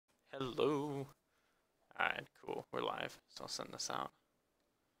Hello. Alright, cool. We're live, so I'll send this out.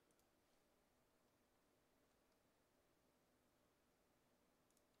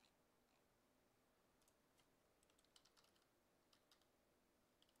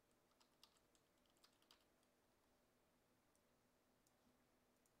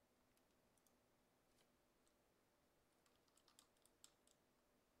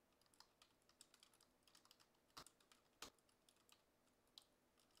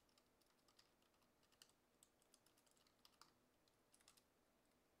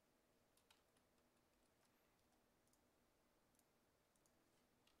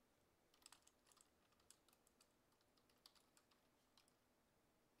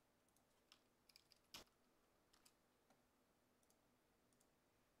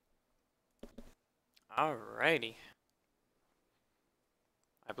 Alrighty.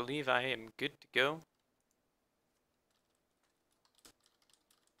 I believe I am good to go.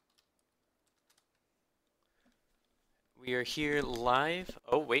 We are here live.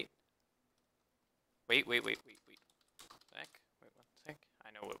 Oh, wait. Wait. Sec. Wait one sec.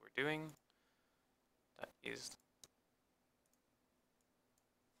 I know what we're doing. That is...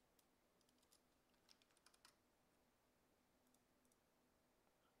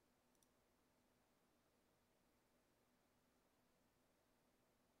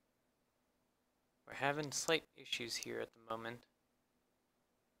 We're having slight issues here at the moment.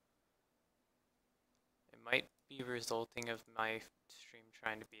 It might be resulting of my stream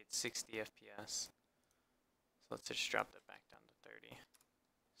trying to be at 60 FPS. So let's just drop that back down to 30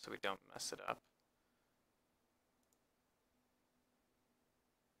 so we don't mess it up.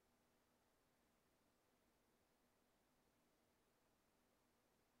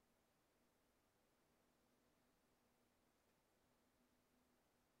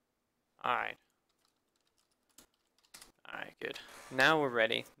 Alright. Alright, good. Now we're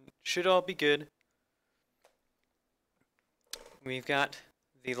ready. Should all be good. We've got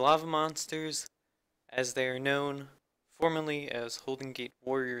the lava monsters, as they are known formerly as Holden Gate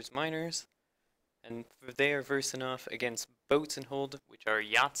Warriors Miners, and they are versing off against Boats and Hold, which are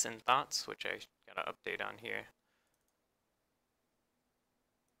Yachts and Thots, which I gotta update on here.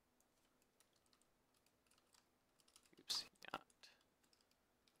 Oops, Yacht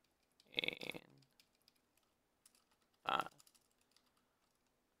and Thot,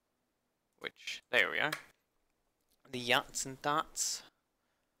 which, there we are. The Yachts and Thots.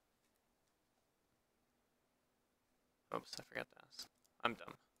 Oops, I forgot to ask. I'm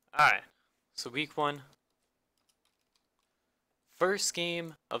dumb. Alright, so week 1. First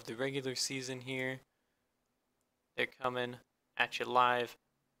game of the regular season here. They're coming at you live.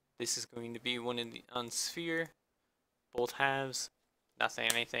 This is going to be one in the on Sphere. Both halves. Nothing,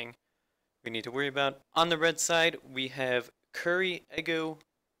 anything we need to worry about. On the red side, we have Curry, Ego,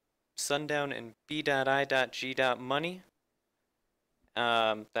 Sundown, and B.I.G.Money.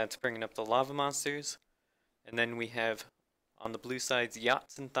 That's bringing up the lava monsters. And then we have on the blue sides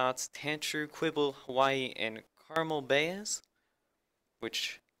Yachts and Thots, Tantru, Quibble, Hawaii, and Carmel Bays,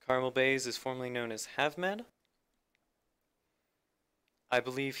 which Carmel Bays is formerly known as HavMed. I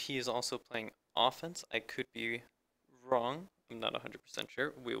believe he is also playing offense. I could be wrong. I'm not 100%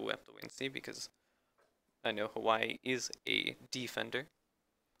 sure. We will have to wait and see because I know Hawaii is a defender,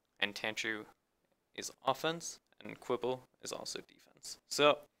 and Tantru is offense, and Quibble is also defense.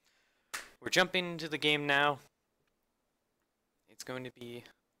 So, we're jumping into the game now. It's going to be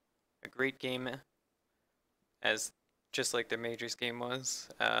a great game, as just like their majors game was.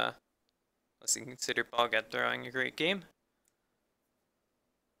 Let's consider Ballgad throwing a great game.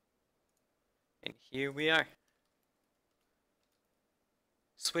 And here we are.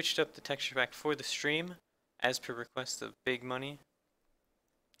 Switched up the texture pack for the stream, as per request of Big Money.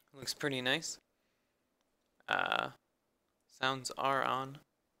 Looks pretty nice. Sounds are on.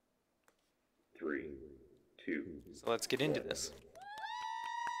 3, 2. So let's get into this.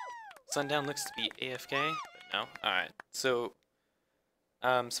 Sundown looks to be AFK, but no. Alright, so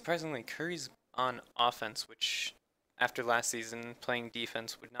surprisingly, Curry's on offense, which after last season, playing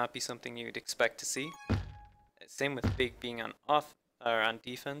defense would not be something you'd expect to see. Same with Big being on on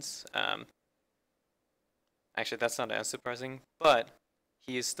defense. Actually, that's not as surprising, but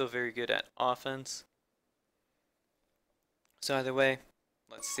he is still very good at offense. So either way,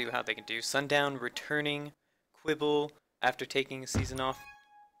 let's see how they can do. Sundown returning, Quibble after taking a season off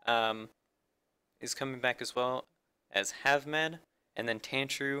is coming back as well as HavMed, and then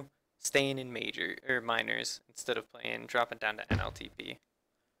Tantru staying in minors instead of dropping down to mLTP.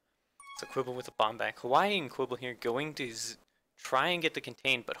 So Quibble with a bomb back. Hawaii and Quibble here going to try and get the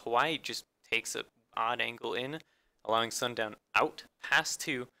contain, but Hawaii just takes a odd angle in, allowing Sundown out past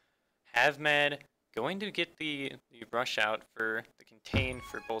 2. HavMad going to get the rush out for the contain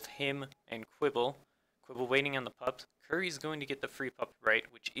for both him and Quibble. Quibble waiting on the pup. Curry's going to get the free pup right,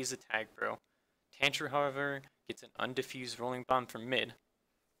 which is a tag bro. Tantru, however, gets an undefused rolling bomb from mid.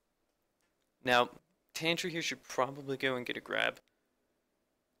 Now, Tantru here should probably go and get a grab.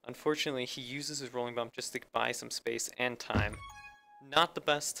 Unfortunately, he uses his rolling bomb just to buy some space and time. Not the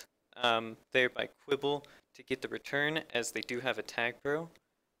best there by Quibble to get the return, as they do have a tag bro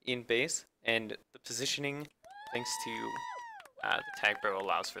in base, and the positioning, thanks to the tag bro,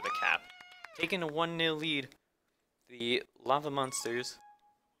 allows for the cap. Taking a 1-0 lead, the Lava Monsters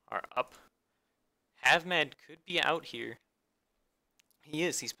are up. HavMad could be out here. He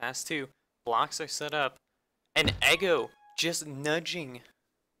is, he's past 2. Blocks are set up, and Ego just nudging.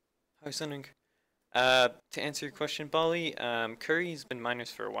 To answer your question, Bali, Curry's been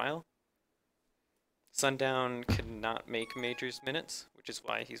minors for a while. Sundown could not make majors minutes, which is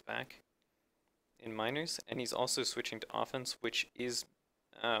why he's back in minors, and he's also switching to offense, which is,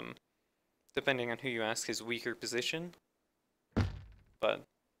 depending on who you ask, his weaker position. But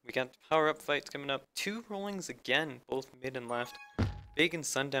we got power-up fights coming up. 2 rollings again, both mid and left. Big and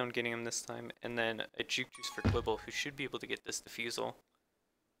Sundown getting him this time, and then a Juke Juice for Quibble, who should be able to get this defusal.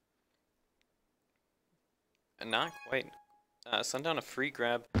 And not quite. Sundown a free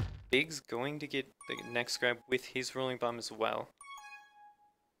grab. Big's going to get the next grab with his rolling bomb as well.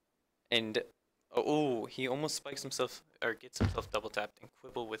 And oh, he almost spikes himself, or gets himself double tapped, and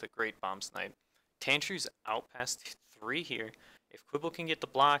Quibble with a great bomb snipe. Tantru's out past 3 here. If Quibble can get the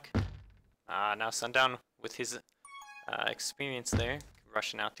block, now Sundown with his experience there,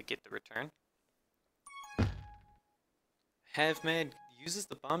 rushing out to get the return. HavMad uses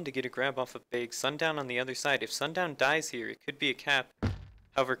the bomb to get a grab off of Big. Sundown on the other side. If Sundown dies here, it could be a cap.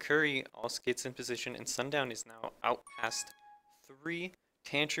 However, Curry also gets in position, and Sundown is now out past 3.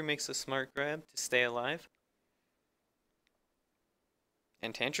 Tantru makes a smart grab to stay alive.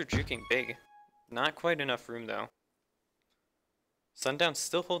 And Tantru juking Big. Not quite enough room, though. Sundown's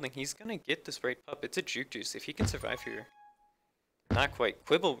still holding. He's gonna get this right pup. It's a Juke Juice. If he can survive here. Not quite.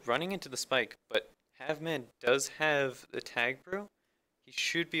 Quibble running into the spike, but HavMad does have the tag bro. He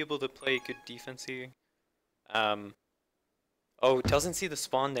should be able to play good defense here. Oh, doesn't see the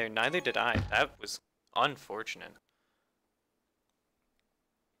spawn there. Neither did I. That was unfortunate.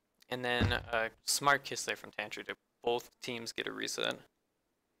 And then a smart kiss there from Tantru to both teams get a reset.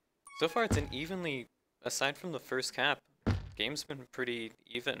 So far it's an evenly, aside from the first cap, game's been pretty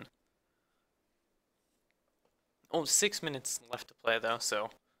even. Oh, 6 minutes left to play though, so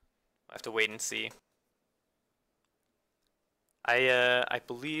I'll have to wait and see. I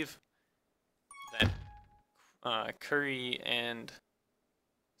believe that Curry and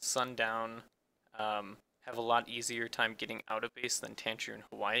Sundown have a lot easier time getting out of base than Tantru and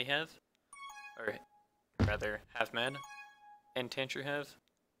Hawaii have. Or rather, HavMad and Tantru have.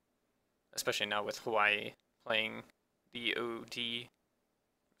 Especially now with Hawaii playing the OD.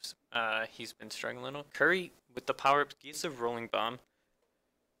 He's been struggling a little. Curry with the power-up gets a rolling bomb.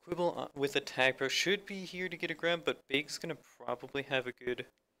 Quibble with a tag bro should be here to get a grab, but Big's gonna probably have a good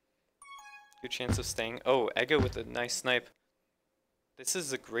chance of staying. Oh, Ego with a nice snipe. This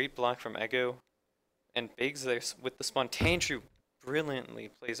is a great block from Ego. And Big's there with the spawn. Tantru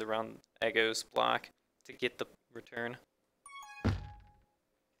brilliantly plays around Ego's block to get the return.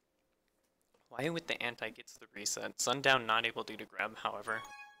 Why with the anti gets the reset. Sundown not able to grab, however.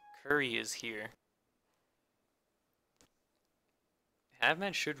 Curry is here.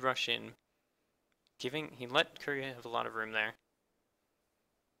 HavMad should rush in. He let Curry have a lot of room there.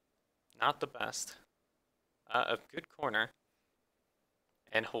 Not the best. A good corner.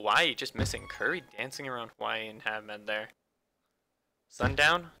 And Hawaii just missing. Curry dancing around Hawaii and HavMad there.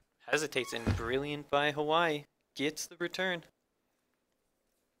 Sundown hesitates, and brilliant by Hawaii. Gets the return.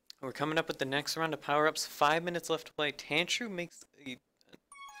 We're coming up with the next round of power-ups. 5 minutes left to play. Tantru makes a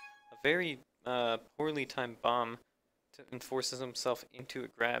very poorly timed bomb and forces himself into a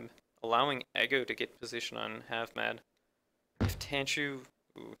grab, allowing Ego to get position on HavMad. If Tantru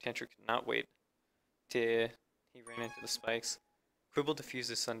could not wait till he ran into the spikes. Quibble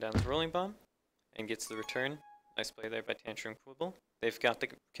defuses Sundown's rolling bomb and gets the return. Nice play there by Tantru and Quibble. They've got the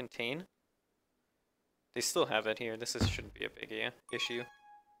contain. They still have it here. Shouldn't be a big issue.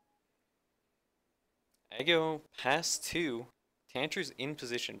 Ego past 2. Tantru's in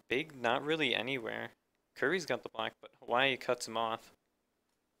position. Big not really anywhere. Curry's got the block, but Hawaii cuts him off.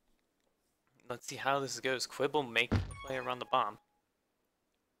 Let's see how this goes. Quibble making the play around the bomb.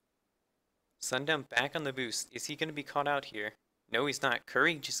 Sundown back on the boost. Is he going to be caught out here? No, he's not.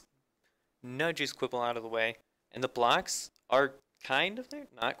 Curry just nudges Quibble out of the way. And the blocks are kind of there.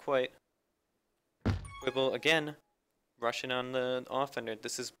 Not quite. Quibble again, rushing on the offender.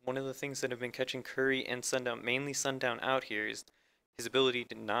 This is one of the things that have been catching Curry and Sundown, mainly Sundown, out here, is his ability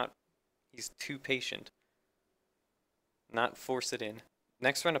to not, he's too patient. Not force it in.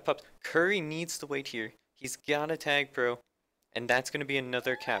 Next round of pups. Curry needs to wait here. He's got a tag pro, and that's going to be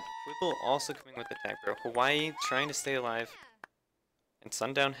another cap. Quibble also coming with the tag pro. Hawaii trying to stay alive. And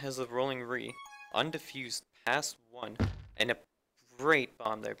Sundown has a rolling re. Undefused past 1. And a great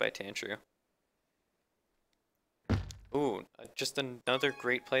bomb there by Tantru. Ooh, just another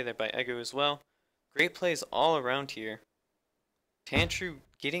great play there by Ego as well. Great plays all around here. Tantru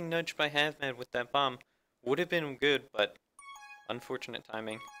getting nudged by Havmad with that bomb would have been good, but unfortunate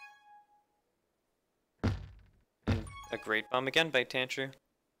timing. And a great bomb again by Tantru.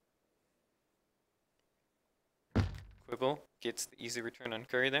 Quibble gets the easy return on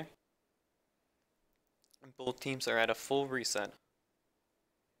Curry there. And both teams are at a full reset.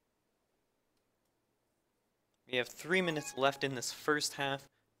 We have 3 minutes left in this first half.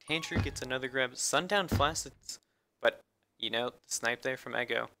 Tantru gets another grab. Sundown flaccid, but you know, the snipe there from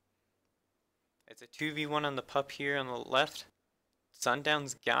Ego. It's a 2v1 on the pup here on the left.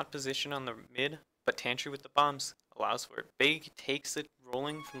 Sundown's got position on the mid, but Tantru with the bombs allows for it. Big takes it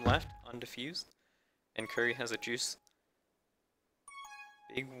rolling from left, undefused, and Curry has a juice.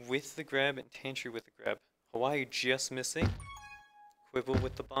 Big with the grab and Tantru with the grab. Hawaii just missing. Quibble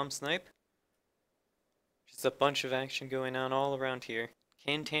with the bomb snipe. Just a bunch of action going on all around here.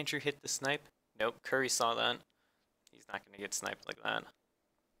 Can Tantru hit the snipe? Nope, Curry saw that. He's not going to get sniped like that.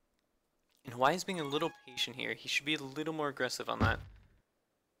 And Hawaii's being a little patient here. He should be a little more aggressive on that.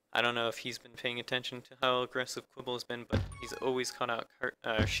 I don't know if he's been paying attention to how aggressive Quibble has been, but he's always caught out,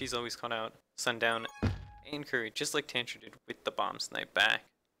 she's always caught out Sundown and Curry, just like Tantru did with the bomb snipe back.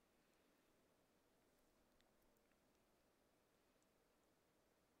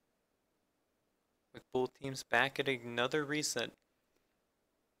 With both teams back at another reset.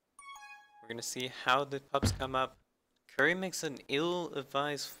 We're going to see how the pups come up. Curry makes an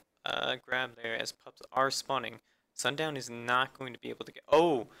ill-advised grab there as pups are spawning. Sundown is not going to be able to get...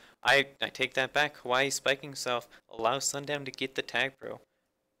 Oh! I take that back. Hawaii spiking himself allows Sundown to get the tag pro.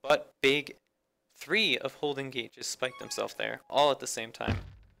 But big 3 of holding gate just spiked himself there, all at the same time.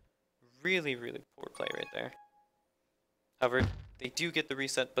 Really, really poor play right there. However, they do get the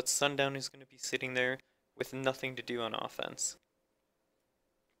reset, but Sundown is going to be sitting there with nothing to do on offense.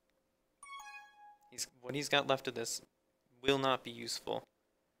 What he's got left of this will not be useful.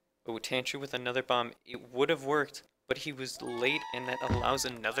 Oh, Tantru with another bomb. It would have worked, but he was late, and that allows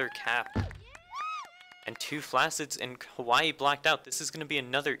another cap. And 2 flaccids, and Hawaii blocked out. This is going to be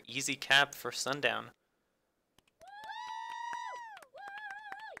another easy cap for Sundown.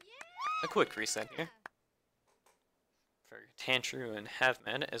 A quick reset here for Tantru and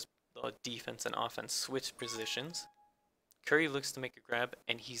Havman as the defense and offense switch positions. Curry looks to make a grab,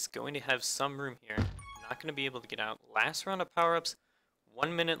 and he's going to have some room here. Not going to be able to get out. Last round of power-ups.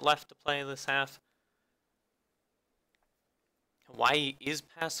 1 minute left to play this half. Hawaii is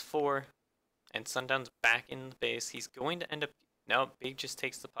past 4, and Sundown's back in the base. He's going to end up... No, Big just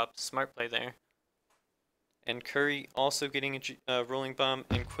takes the pup. Smart play there. And Curry also getting a rolling bomb,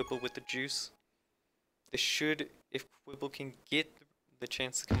 and Quibble with the juice. This should, if Quibble can get the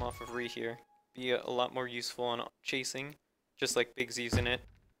chance to come off of Re here, be a lot more useful on chasing, just like Big's using it.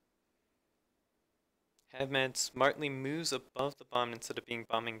 Havmad smartly moves above the bomb instead of being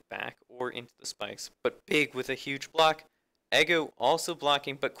bombing back or into the spikes, but Big with a huge block. Ego also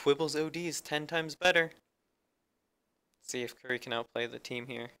blocking, but Quibble's OD is 10 times better. Let's see if Curry can outplay the team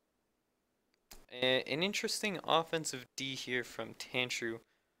here. An interesting offensive D here from Tantru.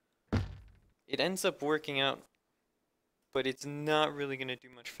 It ends up working out, but it's not really going to do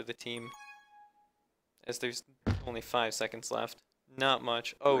much for the team, as there's only 5 seconds left. Not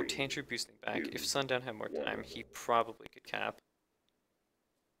much. Oh, Tantru boosting back. If Sundown had more time, he probably could cap.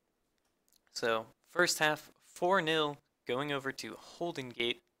 So, first half, 4-0, going over to Holden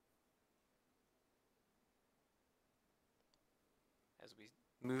Gate. As we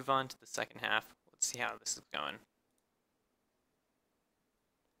move on to the second half, let's see how this is going.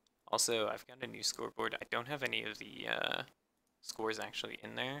 Also, I've got a new scoreboard. I don't have any of the scores actually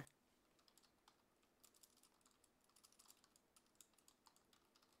in there.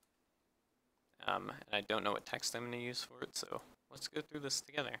 And I don't know what text I'm going to use for it, so let's go through this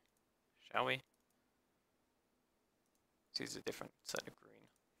together, shall we? Let's use a different set of green.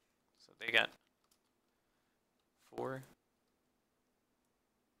 So they got 4.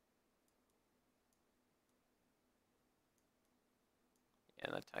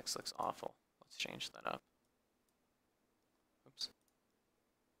 Yeah, that text looks awful. Let's change that up. Oops.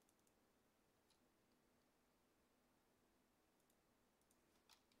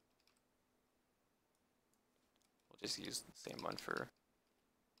 just use the same one for...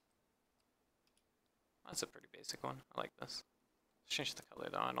 That's a pretty basic one. I like this. Let's change the color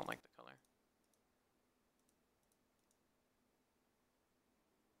though. I don't like the color.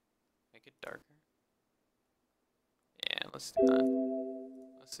 Make it darker. Yeah, let's do that.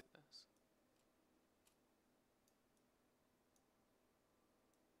 Let's do this.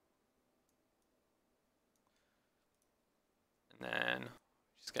 And then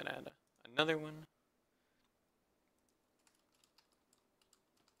just gonna add another one.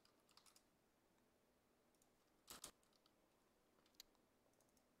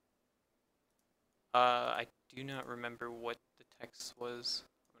 I do not remember what the text was.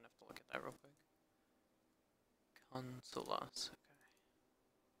 I'm gonna have to look at that real quick. Consolas. Okay.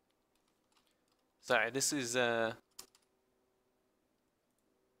 Sorry, this is I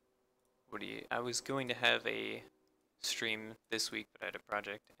was going to have a stream this week, but I had a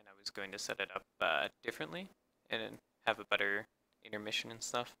project and I was going to set it up differently and have a better intermission and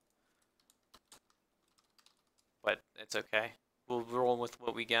stuff. But it's okay. We'll roll with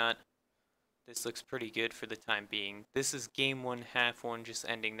what we got. This looks pretty good for the time being. This is game 1, half 1, just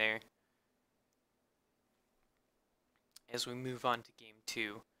ending there. As we move on to game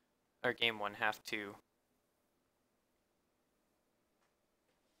 2, or game 1, half 2.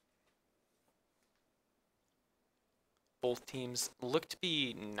 Both teams look to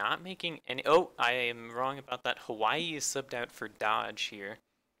be not making any... Oh, I am wrong about that. Hawaii is subbed out for Dodge here.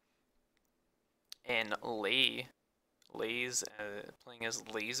 And Lay's playing as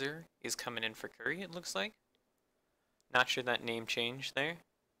Laser is coming in for Curry, it looks like. Not sure that name changed there.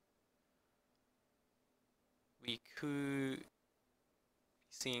 We could be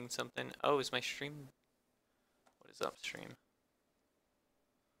seeing something. Oh, is my stream? What is upstream?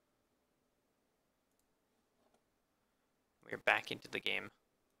 We're back into the game.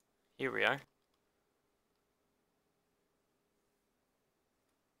 Here we are.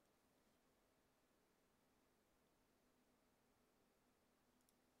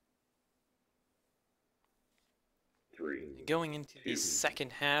 Going into the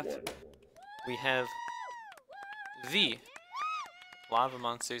second half, we have the Lava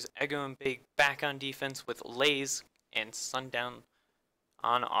Monsters, Ego and Big back on defense with Lays and Sundown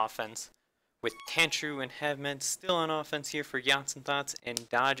on offense, with Tantru and Havmed still on offense here for Yachts and Thots, and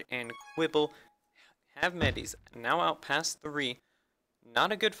Dodge and Quibble. Havmed is now out past 3.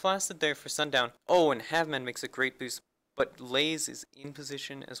 Not a good flaccid there for Sundown. Oh, and Havmed makes a great boost, but Lays is in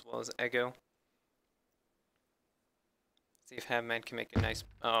position as well as Ego. See if Havmed can make a nice...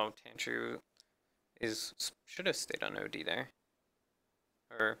 Oh, Tantru should have stayed on OD there.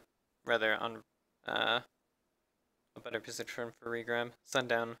 Or rather on a better position for regrab.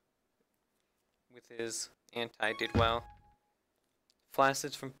 Sundown with his anti did well.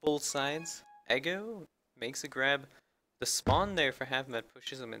 Flacids from both sides. Ego makes a grab. The spawn there for Havmed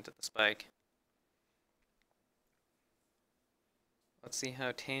pushes him into the spike. Let's see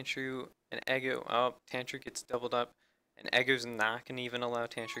how Tantru and Ego... Oh, Tantru gets doubled up. And Ego's not going to even allow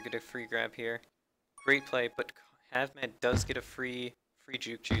Tantru to get a free grab here. Great play, but Havmed does get a free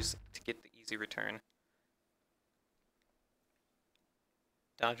juke juice to get the easy return.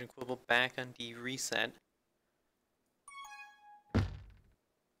 Dodge and Quibble back on the reset.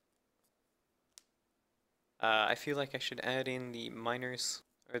 I feel like I should add in the minors,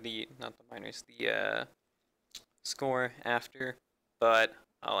 or not the minors, the score after, but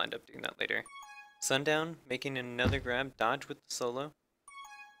I'll end up doing that later. Sundown making another grab, Dodge with the solo.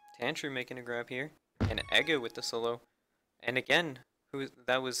 Tantru making a grab here, and Ego with the solo. And again,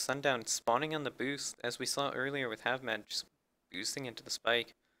 that was Sundown spawning on the boost, as we saw earlier with Havmed, just boosting into the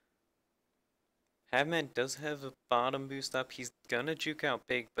spike. Havmed does have a bottom boost up. He's gonna juke out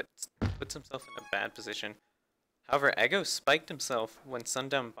Big, but puts himself in a bad position. However, Ego spiked himself when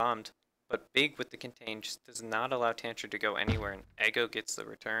Sundown bombed, but Big with the contain just does not allow Tantru to go anywhere, and Ego gets the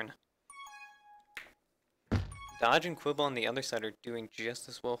return. Dodge and Quibble on the other side are doing just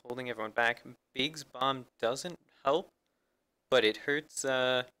as well, holding everyone back. Big's bomb doesn't help, but it hurts,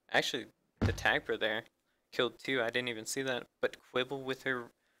 actually, the tag pro there killed 2, I didn't even see that, but Quibble with her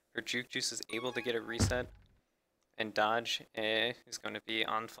juke juice is able to get a reset, and Dodge is going to be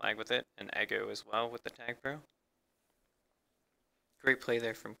on flag with it, and Ego as well with the tag pro. Great play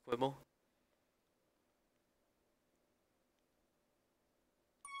there from Quibble.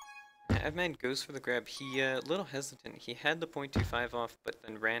 Havmed goes for the grab. He a little hesitant. He had the 0.25 off, but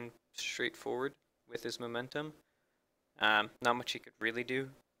then ran straight forward with his momentum. Not much he could really do,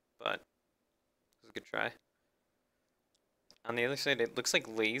 but it was a good try. On the other side, it looks like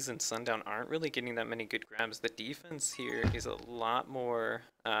Lays and Sundown aren't really getting that many good grabs. The defense here is a lot more,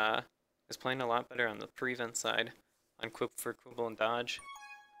 is playing a lot better on the prevent side. on for Quibble and Dodge.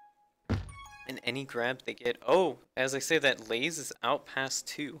 And any grab they get. Oh, as I say, that Lays is out past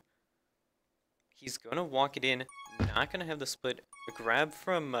 2. He's gonna walk it in. Not gonna have the split. A grab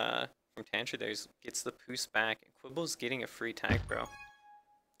from Tantru there gets the boost back. And Quibble's getting a free tag, bro.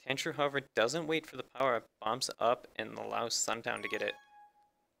 Tantru, however, doesn't wait for the power up, bombs up, and allows Sundown to get it.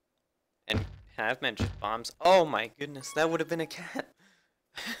 And Halfman just bombs. Oh my goodness, that would have been a cat.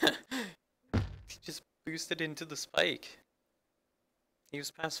 He just boosted into the spike. He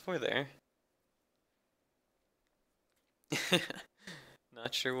was past 4 there.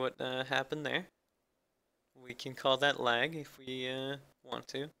 Not sure what happened there. We can call that lag if we want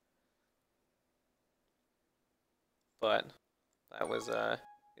to. But that was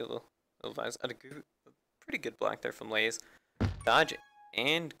ill-advised. A pretty good block there from Lays. Dodge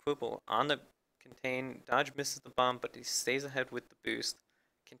and Quibble on the contain. Dodge misses the bomb, but he stays ahead with the boost.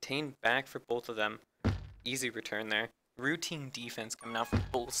 Contain back for both of them. Easy return there. Routine defense coming out from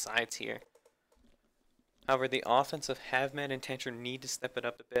both sides here. However, the offense of Havmed and Tantru need to step it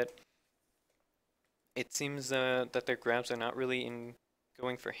up a bit. It seems that their grabs are not really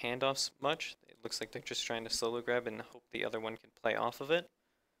going for handoffs much. It looks like they're just trying to solo grab and hope the other one can play off of it.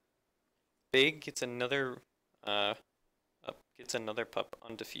 Big gets another pup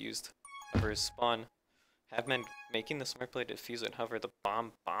undefused over his spawn. Havmed making the smart play to defuse it. However, the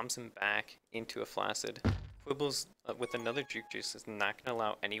bomb bombs him back into a Flaccid. Quibbles with another Juke Juice is not going to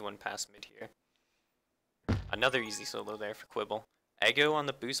allow anyone past mid here. Another easy solo there for Quibble. Ego on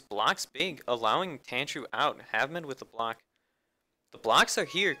the boost blocks Big, allowing Tantru out. Havmed with the block. The blocks are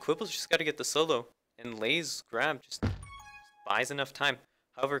here. Quibble's just got to get the solo. And Lay's grab just buys enough time.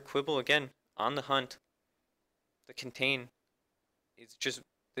 However, Quibble again on the hunt. The contain is just,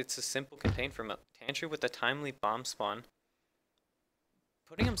 it's a simple contain from Tantru with a timely bomb spawn.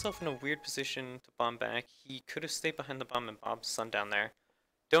 Putting himself in a weird position to bomb back. He could have stayed behind the bomb and bombed Sundown there.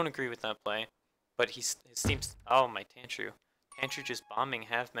 Don't agree with that play. But his team's, oh my Tantru. Tantru just bombing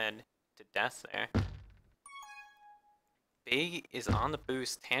Havmed to death there. Big is on the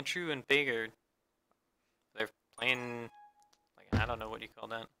boost. Tantru and Big are, they're playing, like, I don't know what you call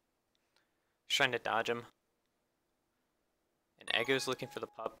that. Just trying to dodge him. And Ego's looking for the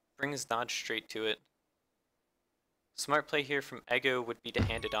pup. Brings Dodge straight to it. Smart play here from Ego would be to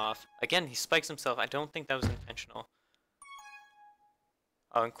hand it off. Again, he spikes himself. I don't think that was intentional.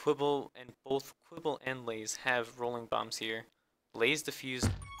 And Quibble and both Quibble and Lays have rolling bombs here. Lays defused.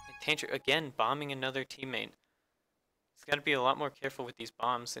 And Tantru again bombing another teammate. He's got to be a lot more careful with these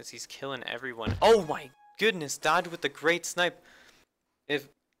bombs as he's killing everyone. Oh my goodness, Dodge with the great snipe. If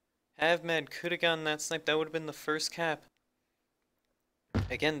Havmed could have gotten that snipe, that would have been the first cap.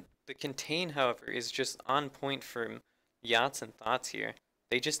 Again, the contain, however, is just on point for Yachts and Thots here.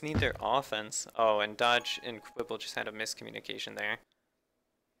 They just need their offense. Oh, and Dodge and Quibble just had a miscommunication there.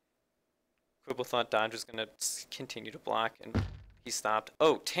 Quibble thought Dodge was going to continue to block, and he stopped.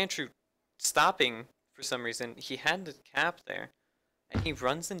 Oh, Tantru stopping for some reason. He had the cap there, and he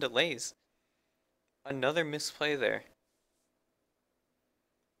runs into Lays. Another misplay there.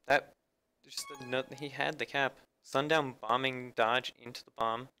 That just he had the cap. Sundown bombing Dodge into the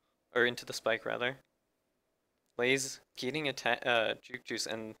bomb, or into the spike rather. Lays getting a Juke Juice,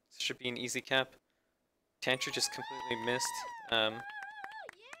 and should be an easy cap. Tantru just completely missed.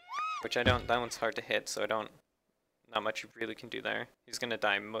 Which I don't, that one's hard to hit, so not much you really can do there. He's gonna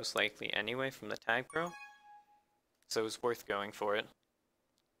die most likely anyway from the tag bro. So it was worth going for it.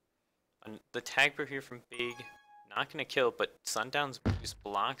 And the tag bro here from Big, not gonna kill, but Sundown's boost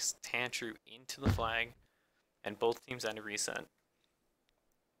blocks Tantru into the flag, and both teams at a reset.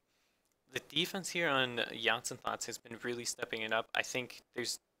 The defense here on Yachts and Thots has been really stepping it up. I think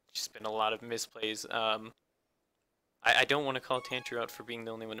there's just been a lot of misplays. I don't want to call Tantru out for being the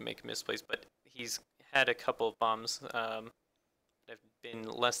only one to make misplays, but he's had a couple of bombs that have been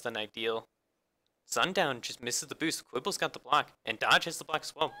less than ideal. Sundown just misses the boost. Quibble's got the block, and Dodge has the block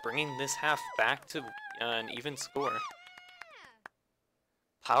as well, bringing this half back to an even score.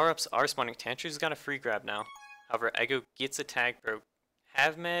 Power-ups are spawning. Tantru's got a free grab now. However, Ego gets a tag, bro.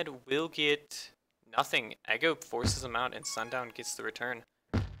 Havmed will get nothing. Ego forces him out, and Sundown gets the return.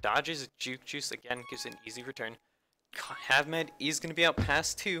 Dodge's Juke Juice again gives an easy return. Havmed is going to be out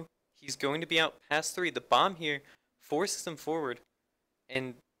past 2. He's going to be out past 3. The bomb here forces him forward.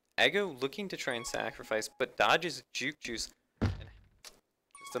 And Ego looking to try and sacrifice, but dodges Juke Juice. And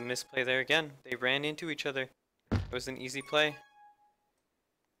just a misplay there again. They ran into each other. It was an easy play.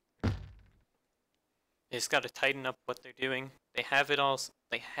 They just got to tighten up what they're doing. They have it all.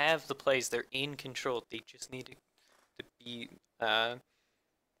 They have the plays. They're in control. They just need to be...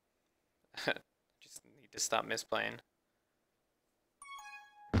 just need to stop misplaying.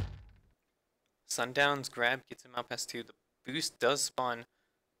 Sundown's grab gets him out past 2. The boost does spawn.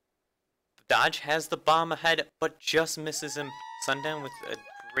 Dodge has the bomb ahead, but just misses him. Sundown with a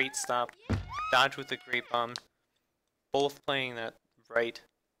great stop. Dodge with a great bomb. Both playing that right.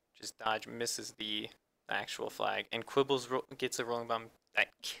 Just Dodge misses the actual flag. And Quibbles gets a rolling bomb that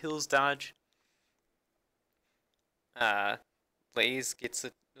kills Dodge. Lays gets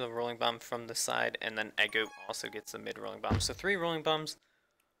the rolling bomb from the side, and then Ego also gets the mid rolling bomb. So 3 rolling bombs.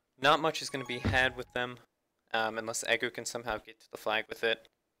 Not much is going to be had with them, unless Ego can somehow get to the flag with it,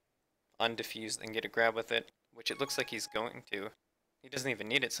 undefused, and get a grab with it, which it looks like he's going to. He doesn't even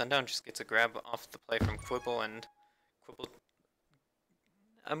need it. Sundown just gets a grab off the play from Quibble, and Quibble...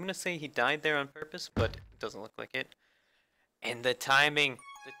 I'm going to say he died there on purpose, but it doesn't look like it. And the timing,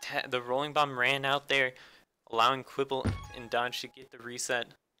 the rolling bomb ran out there, allowing Quibble and Dodge to get the reset.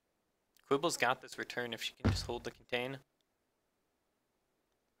 Quibble's got this return if she can just hold the contain.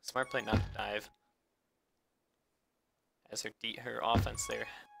 Smart play not to dive. As her offense there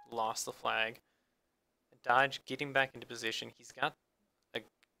lost the flag. Dodge getting back into position. He's got a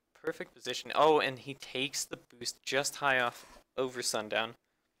perfect position. Oh, and he takes the boost just high off over Sundown.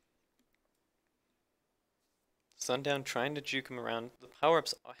 Sundown trying to juke him around. The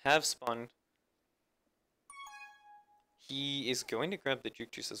power-ups have spawned. He is going to grab the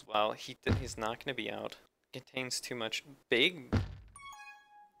juke juice as well. He's not going to be out. Contains too much. Big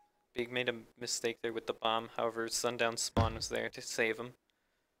made a mistake there with the bomb. However, Sundown's spawn was there to save him.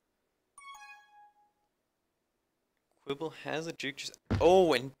 Quibble has a juke juice.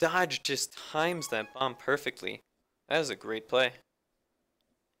 Oh, and Dodge just times that bomb perfectly. That is a great play.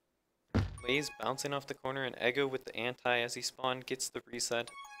 Lays bouncing off the corner, and Ego with the anti as he spawned gets the reset.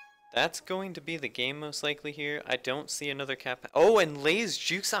 That's going to be the game most likely here. I don't see another cap. Oh, and Lays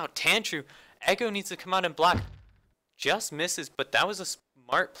jukes out Tantru. Ego needs to come out and block. Just misses, but that was a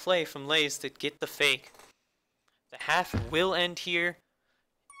smart play from Lays to get the fake. The half will end here.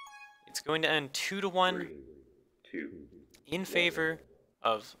 It's going to end 2-1 3, 2, in favor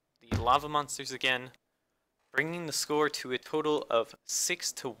of the Lava Monsters again, bringing the score to a total of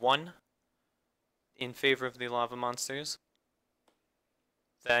 6-1 in favor of the Lava Monsters.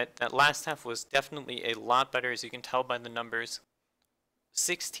 That last half was definitely a lot better, as you can tell by the numbers.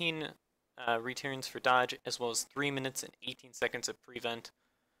 16 returns for Dodge, as well as 3 minutes and 18 seconds of prevent,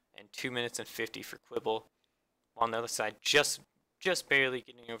 and 2 minutes and 50 for Quibble. While on the other side, just barely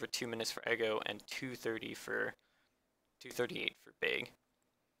getting over 2 minutes for Ego, and 2:38 for Big.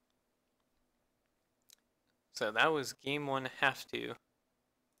 So that was game 1, half 2.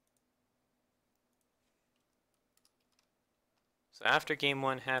 So after game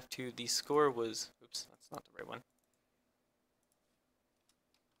 1, half 2, the score was, oops, that's not the right one.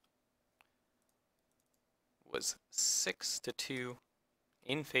 Was 6-2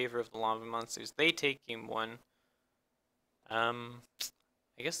 in favor of the Lava Monsters. They take game 1. I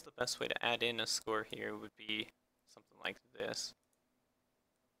guess the best way to add in a score here would be something like this.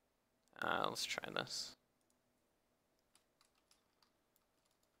 Let's try this.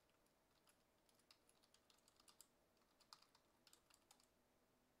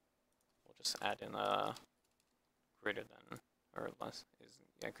 We'll just add in a greater than or less.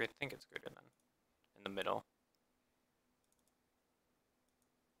 I think it's greater than in the middle.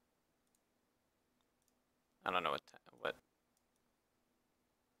 I don't know what.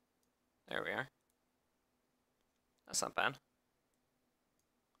 There we are. That's not bad.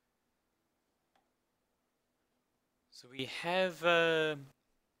 So we have the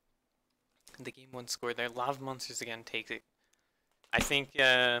game 1 score there. Lava Monsters again take it. I think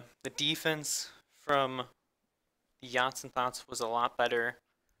the defense from the Yachts and Thots was a lot better.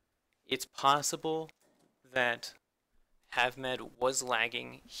 It's possible that HavMed was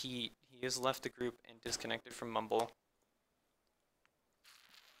lagging. He has left the group and disconnected from Mumble.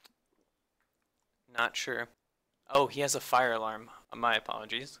 Not sure. Oh, he has a fire alarm. My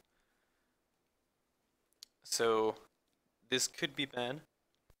apologies. So this could be bad.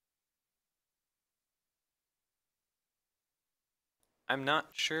 I'm not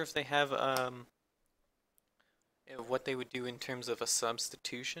sure if they have what they would do in terms of a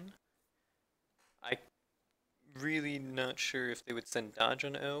substitution. I really not sure if they would send Dodge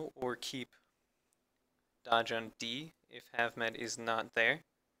on O or keep Dodge on D if HavMed is not there.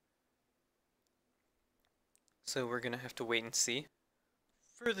 So we're gonna have to wait and see.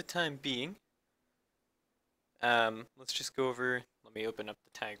 For the time being, let's just go over. Let me open up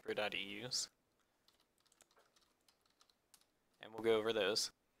the tagbro.eus, and we'll go over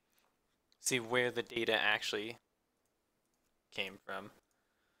those. See where the data actually came from.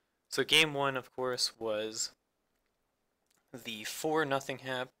 So game 1, of course, was the 4-0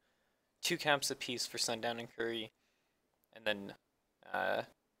 hap 2 caps apiece for Sundown and Curry, and then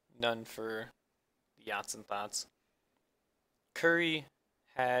none for the Yachts and Thots. Curry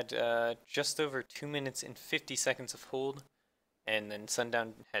had just over 2 minutes and 50 seconds of hold, and then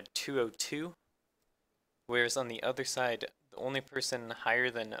Sundown had 2:02. Whereas on the other side, the only person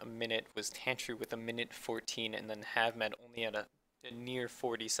higher than a minute was Tantru with 1:14, and then Havmed only had a near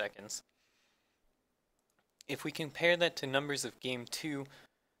 40 seconds. If we compare that to numbers of game 2,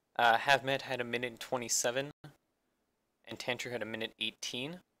 Havmed had 1:27, and Tantru had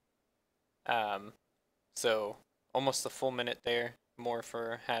 1:18. So almost a full minute there, more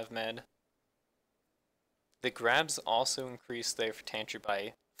for Havmed. The grabs also increased there for Tantru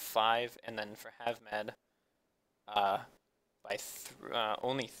by 5, and then for Havmed by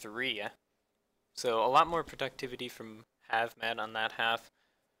only 3. So a lot more productivity from Havmed on that half.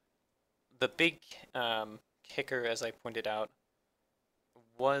 The big kicker, as I pointed out,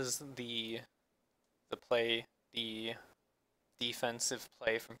 was the defensive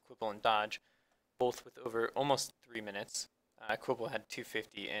play from Quibble and Dodge, both with over almost 3 minutes. Quibble had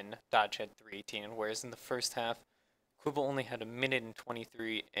 2:50 and Dodge had 3:18, whereas in the first half, Quibble only had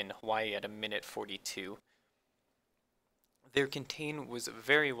 1:23 and Hawaii had 1:42. Their contain was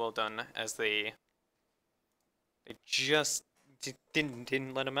very well done, as they just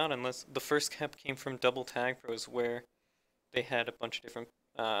didn't let him out, unless the first cap came from double tag pros, where they had a bunch of different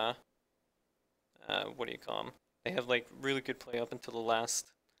what do you call them? They have like really good play up until the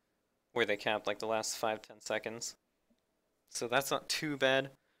last, where they capped like the last 5-10 seconds. So that's not too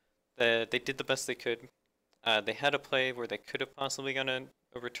bad. They did the best they could. They had a play where they could have possibly gotten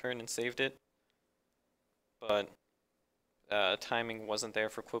a return and saved it, but timing wasn't there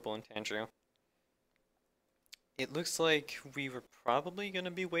for Quibble and Tantru. It looks like we were probably going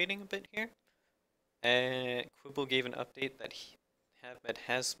to be waiting a bit here. And Quibble gave an update that Havmed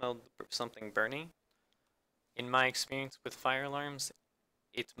has smelled something burning. In my experience with fire alarms,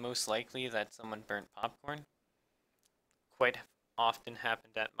 it's most likely that someone burnt popcorn. Quite often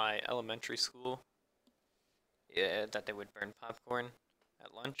happened at my elementary school that they would burn popcorn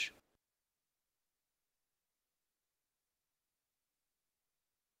at lunch.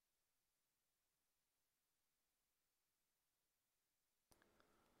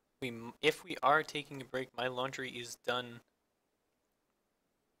 If we are taking a break, my laundry is done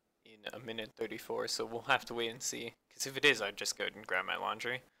in 1:34, so we'll have to wait and see. Because if it is, I'd just go and grab my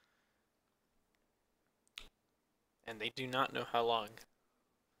laundry. And they do not know how long.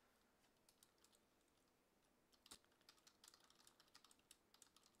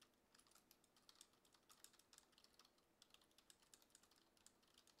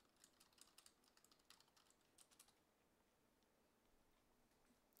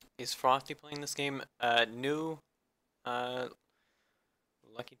 Is Frosty playing this game? No.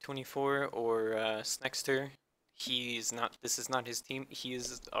 Lucky 24 or Snexter. He's not. This is not his team. He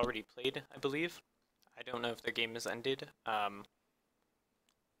is already played, I believe. I don't know if their game is ended.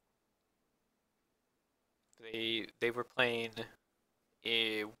 They were playing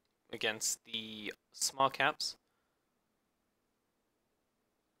against the small caps.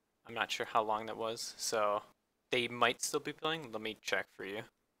 I'm not sure how long that was, so they might still be playing. Let me check for you.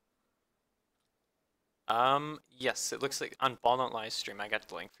 Yes, it looks like on Ball Don't Live stream, I got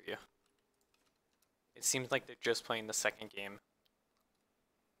the link for you. It seems like they're just playing the second game.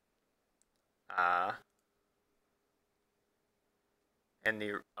 And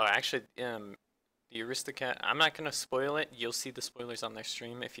the Aristocat, I'm not gonna spoil it. You'll see the spoilers on their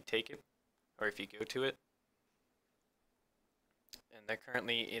stream if you take it, or if you go to it. And they're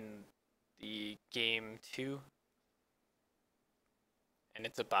currently in the game 2. And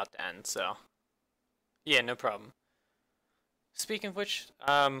it's about to end, so. Yeah, no problem. Speaking of which,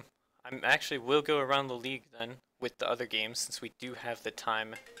 I'm actually will go around the league then with the other games, since we do have the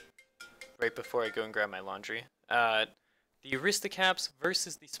time right before I go and grab my laundry. The Aristocaps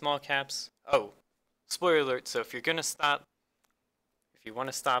versus the small caps. Oh, spoiler alert, so if you're gonna stop, if you want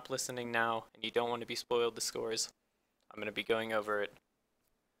to stop listening now and you don't want to be spoiled the scores, I'm gonna be going over it.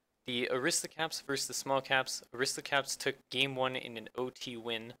 The Aristocaps versus the small caps. Aristocaps took game 1 in an OT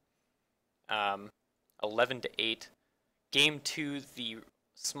win, 11-8. Game 2, the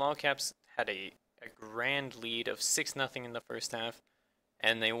small caps had a grand lead of 6-0 in the first half,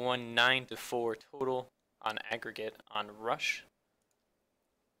 and they won 9-4 total on aggregate on Rush.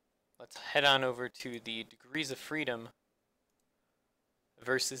 Let's head on over to the Degrees of Freedom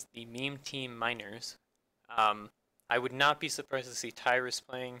versus the Meme Team Miners. I would not be surprised to see Tyrus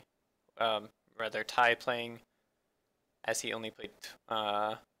playing, rather Ty playing, as he only played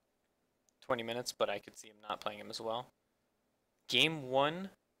 20 minutes, but I could see him not playing him as well. Game 1,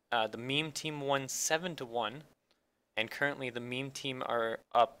 The meme team won 7-1, and currently the meme team are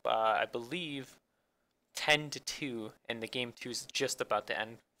up, I believe, 10-2, and the game 2 is just about to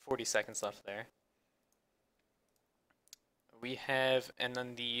end. 40 seconds left there. We have, and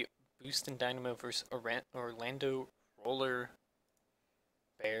then the Boostin' Dynamo versus Orlando Roller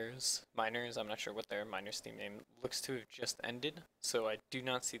Bears Miners. I'm not sure what their Miners team name looks to have just ended, so I do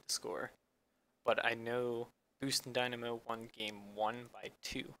not see the score. But I know Boostin' Dynamo won game 1 by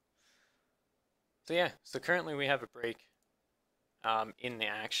 2. So yeah, so currently we have a break in the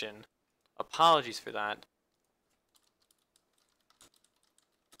action. Apologies for that.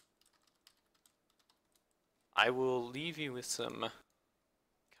 I will leave you with some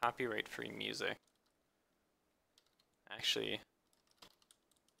copyright-free music. Actually,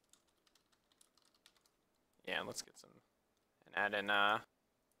 yeah, let's get some and add in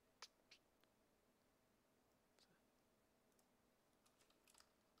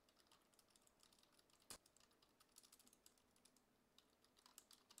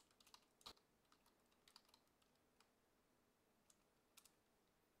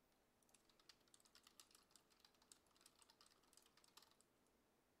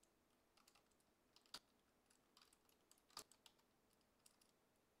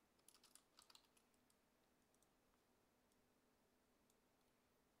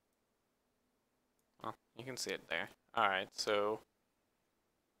well, you can see it there. Alright, so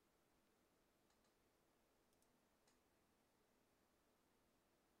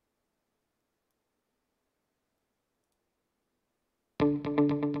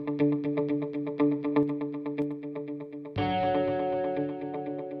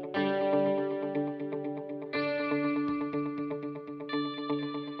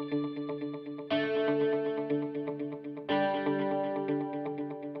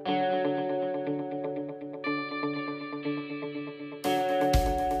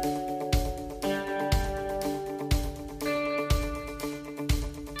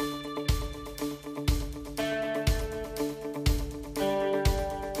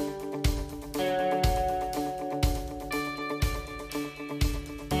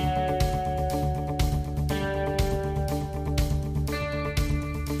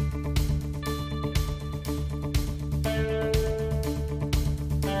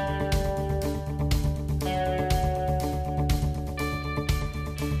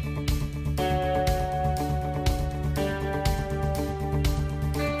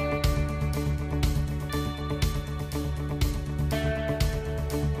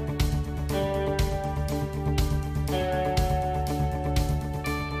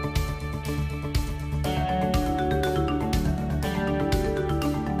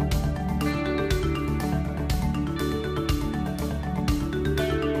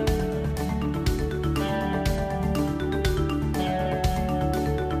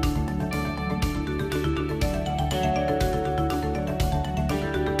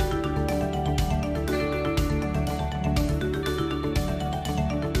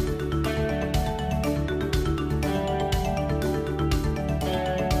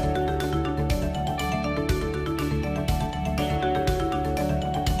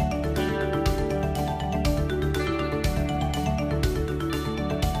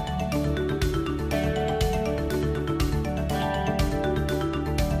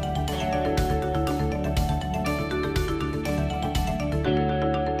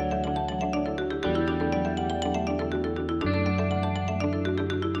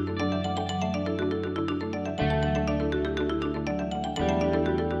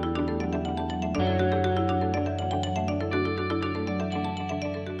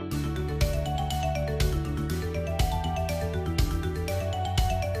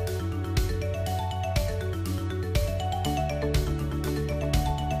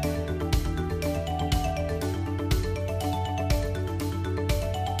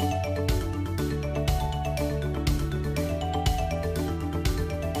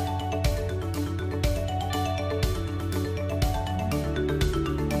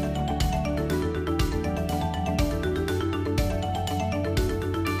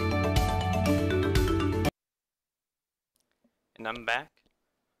and I'm back.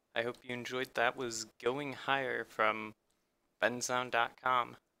 I hope you enjoyed that. Was Going Higher from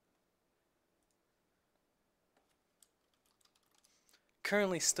bensound.com.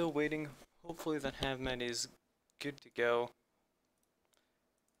 Currently still waiting. Hopefully that HavMed is good to go.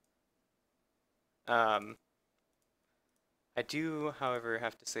 I do, however,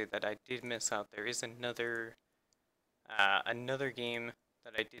 have to say that I did miss out. There is another game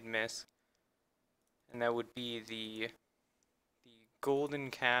that I did miss, and that would be the Golden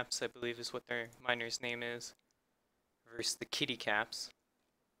Caps, I believe is what their miner's name is, versus the Kitty Caps.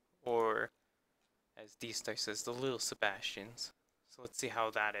 or as D-Star says, the little Sebastians. So let's see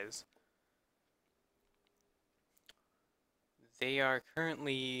how that is. They are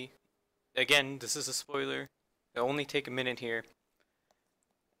currently, again, this is a spoiler. It'll only take a minute here.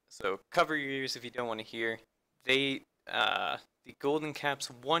 So cover your ears if you don't want to hear. The Golden Caps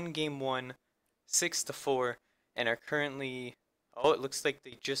won game 1, 6-4, and are currently, oh, it looks like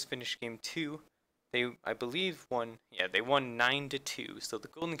they just finished game 2. They, I believe, won, yeah, they won 9-2. So the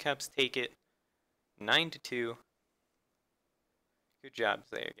Golden Caps take it 9-2. Good job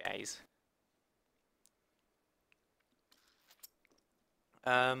there, guys.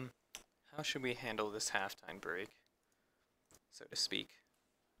 How should we handle this halftime break, so to speak?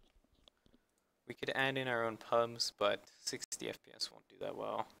 We could add in our own pubs, but 60 FPS won't do that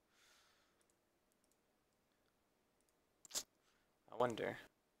well. I wonder,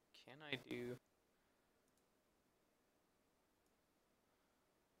 can I do...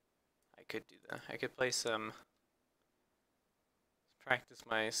 I could do that. I could play some... practice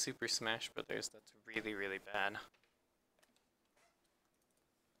my Super Smash Brothers. That's really, really bad.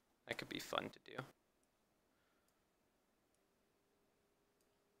 That could be fun to do.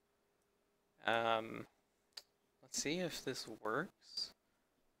 Let's see if this works.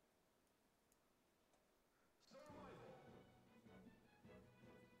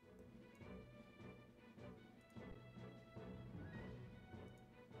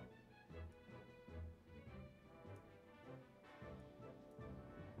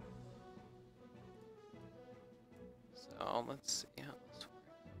 So let's see how this works.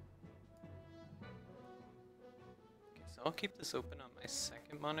 Okay, so I'll keep this open on my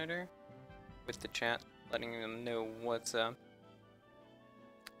second monitor with the chat, letting them know what's up.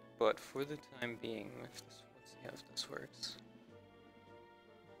 But for the time being, let's see how this works.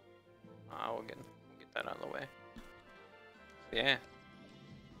 We'll get that out of the way. So yeah.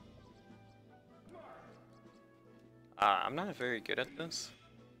 I'm not very good at this.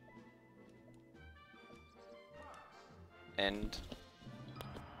 And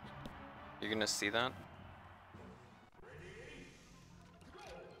you're gonna see that.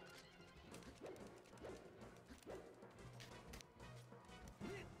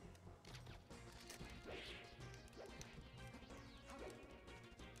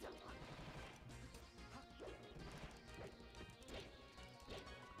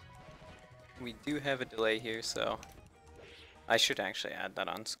 We do have a delay here, so I should actually add that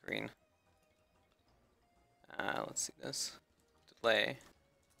on screen. Let's see this. Delay.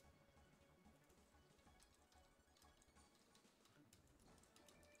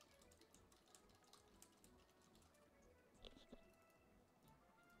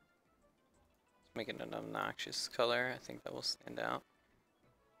 Let's make it an obnoxious color. I think that will stand out.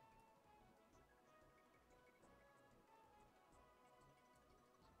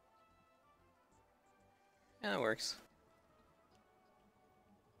 Yeah, that works.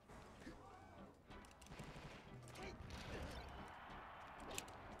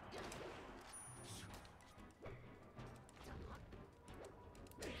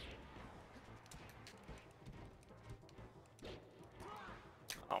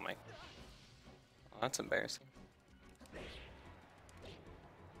 Oh my. Oh, that's embarrassing.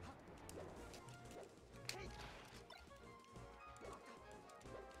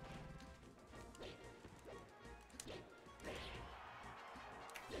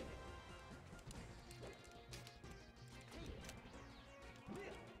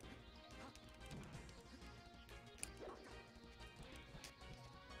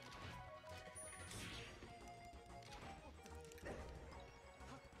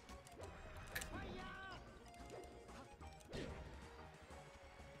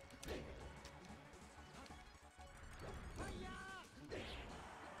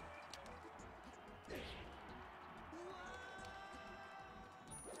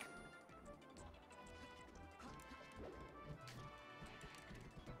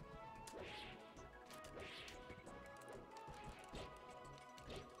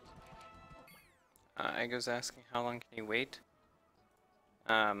 Ego's asking how long can you wait?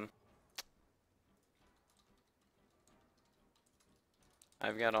 I've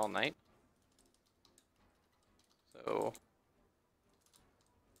got all night. So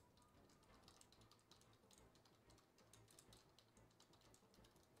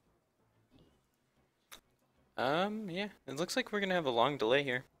yeah, it looks like we're gonna have a long delay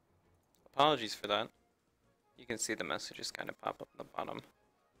here. Apologies for that. You can see the messages kind of pop up in the bottom.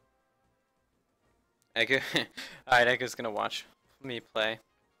 Ego, alright, Ego's gonna watch me play.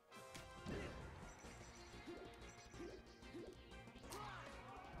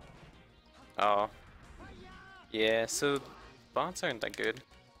 Oh. Yeah, so bots aren't that good.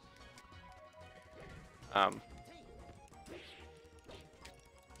 Um,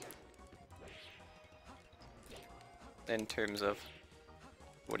 in terms of,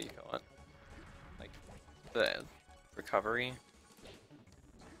 what do you call it? Like, the recovery.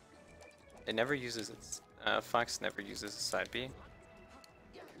 It never uses its, Fox never uses a side B.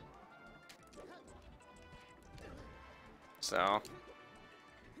 So.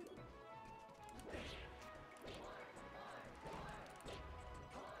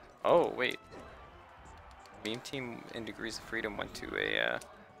 Oh, wait. Meme Team in Degrees of Freedom went to a,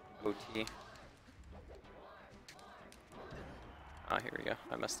 OT. Ah, here we go.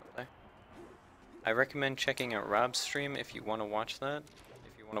 I messed up there. I recommend checking out Rob's stream if you want to watch that.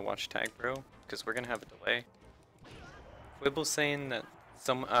 If you want to watch Tag Bro, because we're gonna have a delay. Quibble's saying that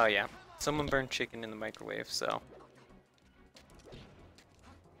oh yeah, someone burned chicken in the microwave, so.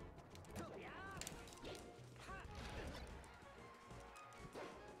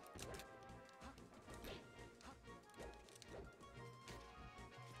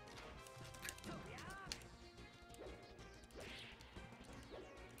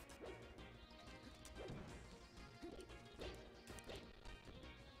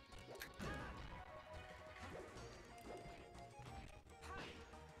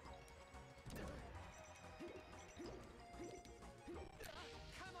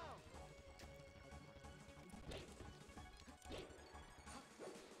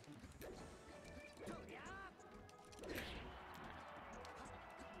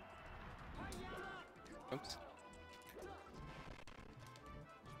 Oops.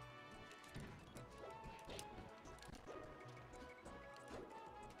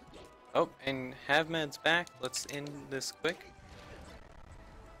 Oh, and HavMad's back. Let's end this quick.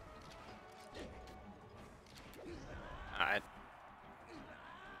 Alright.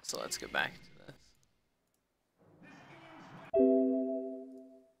 So let's get back to this.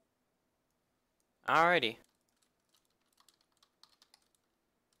 Alrighty.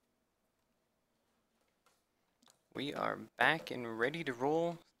 We are back and ready to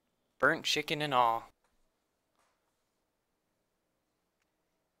roll, burnt chicken and all.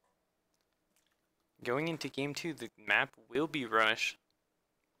 Going into game 2, the map will be Rush.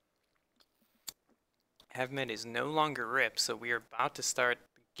 HavMed is no longer RIP, so we are about to start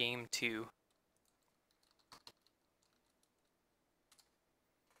game 2.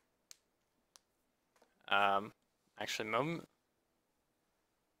 Actually, moment.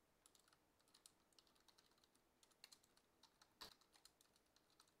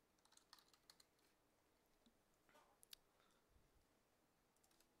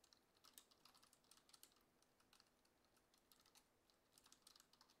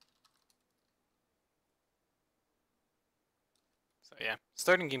 So yeah,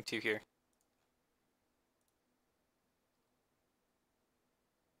 starting game 2 here.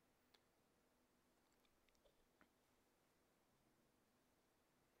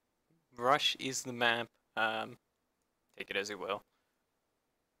 Rush is the map. Take it as you will.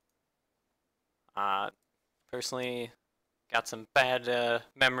 Personally, got some bad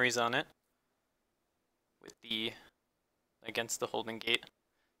memories on it with the against the Holding Gate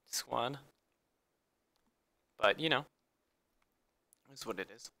squad, but you know, is what it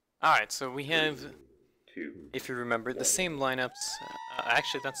is. All right, so we have, if you remember, the same lineups.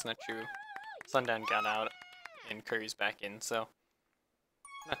 Actually, that's not true. Sundown got out, and Curry's back in, so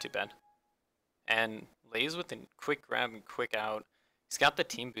not too bad. And lays with a quick grab and quick out. He's got the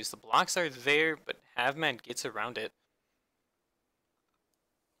team boost. The blocks are there, but HavMad gets around it.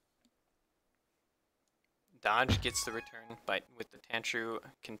 Dodge gets the return, but with the Tantru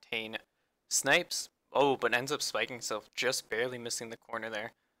contain snipes. Oh, but ends up spiking himself, just barely missing the corner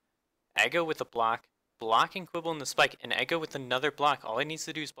there. Ego with a block, blocking Quibble in the spike, and Ego with another block. All he needs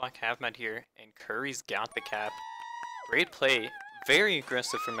to do is block HavMad here, and Curry's got the cap. Great play. Very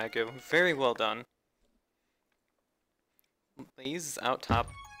aggressive from Ego. Very well done. Lays out top,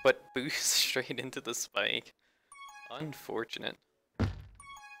 but boosts straight into the spike. Unfortunate.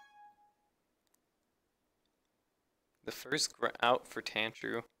 The first out for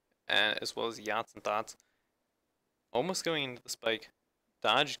Tantru, as well as Yachts and Thots. Almost going into the spike.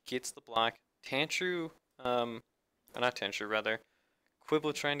 Dodge gets the block. Tantru, not Tantru, rather.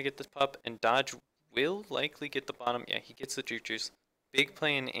 Quibble trying to get this pup, and Dodge will likely get the bottom. Yeah, he gets the juice. Big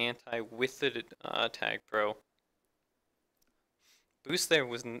play in anti with the tag pro. Boost there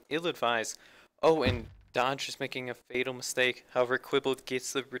was ill-advised. Oh, and Dodge is making a fatal mistake. However, Quibble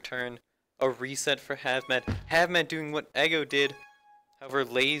gets the return. A reset for HavMad. HavMad doing what Ego did. However,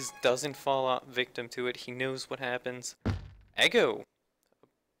 Lays doesn't fall out victim to it. He knows what happens. Ego.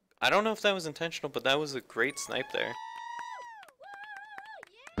 I don't know if that was intentional, but that was a great snipe there.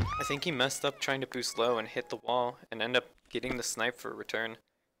 I think he messed up trying to boost low and hit the wall and end up getting the snipe for a return.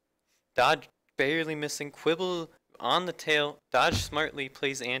 Dodge barely missing. Quibble on the tail. Dodge smartly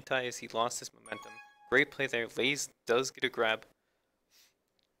plays anti as he lost his momentum. Great play there. Lays does get a grab.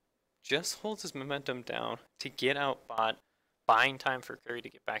 Just holds his momentum down to get out bot, buying time for Curry to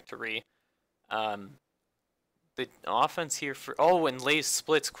get back to Re. The offense here for and Lays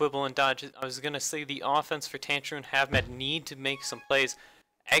splits Quibble and Dodge. I was gonna say the offense for Tantru and Havmed need to make some plays.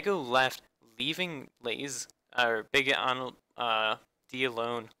 Ego left, leaving Lays or Big on D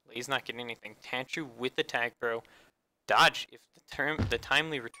alone. Lays not getting anything. Tantru with the tag bro. Dodge, if the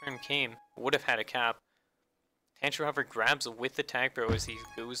timely return came, would have had a cap. Tantru, however, grabs with the tag bro as he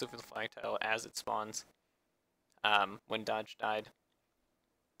goes over the flag tile as it spawns. When Dodge died.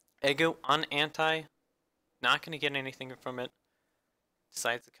 Ego on anti, not gonna get anything from it.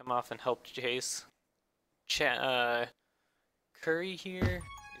 Decides to come off and help chase. Curry here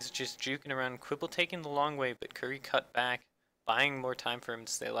is just juking around. Quibble taking the long way, but Curry cut back, buying more time for him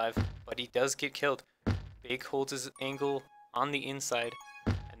to stay alive. But he does get killed. Big holds his angle on the inside,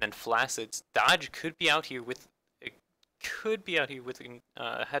 and then Flaccids. Dodge could be out here with a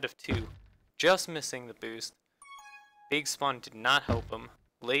head of 2, just missing the boost. Big spawn did not help him.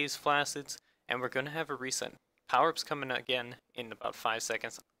 Lays Flaccids, and we're gonna have a reset. Power-ups coming again in about 5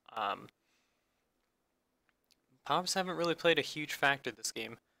 seconds. Power-ups haven't really played a huge factor this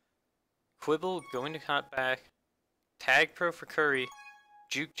game. Quibble going to cut back. Tag pro for Curry.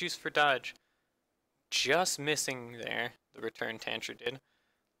 Juke juice for Dodge. Just missing there. The return Tantra did.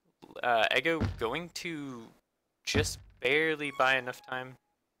 Ego going to just barely buy enough time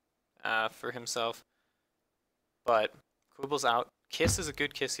for himself. But Quibble's out. Kiss is a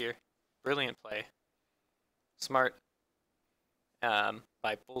good kiss here. Brilliant play. Smart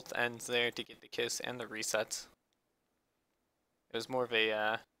by both ends there to get the kiss and the resets. It was more of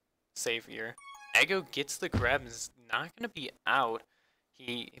a save here. Ego gets the grab and is not going to be out.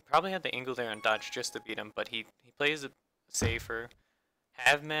 He probably had the angle there on Dodge just to beat him, but he plays it safer.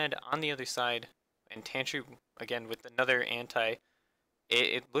 Havmed on the other side, and Tantru again with another anti.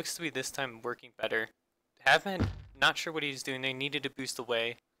 It looks to be this time working better. Havmed, not sure what he's doing. They needed to boost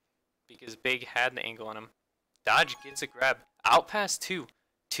away because Big had the angle on him. Dodge gets a grab. Out past 2.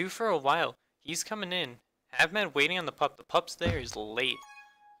 2 for a while. He's coming in. Havmed waiting on the pup. The pup's there is late.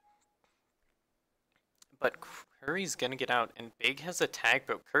 But Curry's gonna get out, and Big has a tag,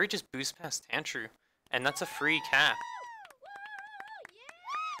 but Curry just boosts past Tantru, and that's a free cap.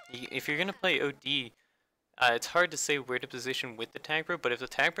 If you're gonna play OD, it's hard to say where to position with the tag bro, but if the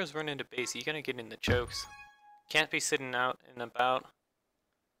tag bro's running into base, you gotta get in the chokes. Can't be sitting out and about.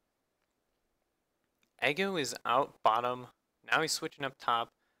 Ego is out bottom. Now he's switching up top.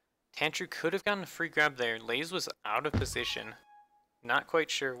 Tantru could have gotten a free grab there. Lays was out of position. Not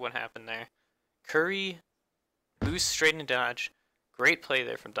quite sure what happened there. Curry boosts straight into Dodge. Great play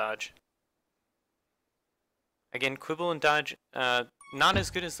there from Dodge. Again, Quibble and Dodge, not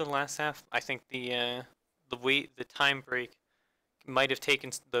as good as the last half. I think the time break might have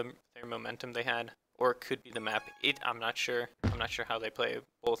taken their momentum they had, or it could be the map. I'm not sure. I'm not sure how they play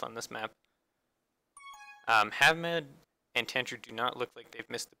both on this map. Havmed and Tantru do not look like they've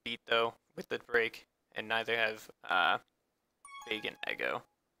missed the beat though with the break, and neither have Big and Ego,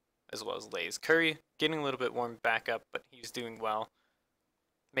 as well as Lays. Curry getting a little bit warmed back up, but he's doing well,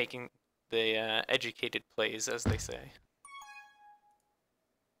 making the educated plays, as they say.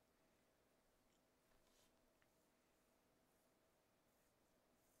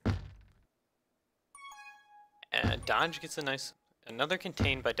 Dodge gets another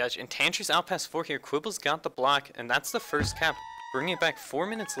contained by Dodge, and Tantru's out past 4 here. Quibble's got the block, and that's the first cap. Bringing it back, 4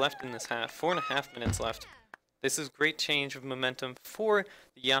 minutes left in this half, 4.5 minutes left. This is great change of momentum for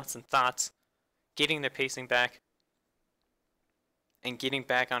the Yachts and Thots, getting their pacing back, and getting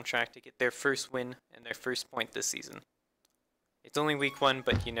back on track to get their first win and their first point this season. It's only week 1,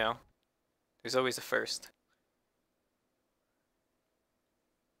 but you know, there's always a first.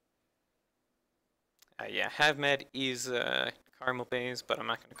 Yeah, Havmed is Caramel Bays, but I'm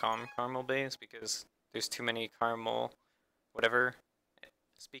not going to call him Caramel Bays because there's too many caramel whatever.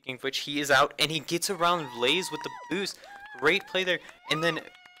 Speaking of which, he is out, and he gets around Lays with the boost. Great play there, and then,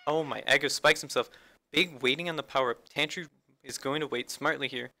 oh my, Ego spikes himself. Big waiting on the power-up. Tantru is going to wait smartly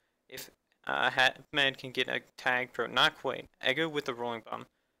here. If Havmed can get a tag pro, not quite. Ego with the rolling bomb.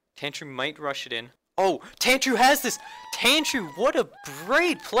 Tantru might rush it in. Oh, Tantru has this! Tantru, what a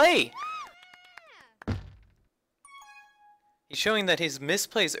great play! He's showing that his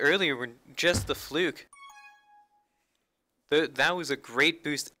misplays earlier were just the fluke. That was a great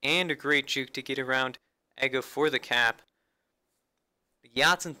boost and a great juke to get around Ego for the cap. The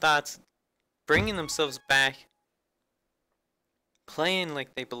Yachts and Thots bringing themselves back, playing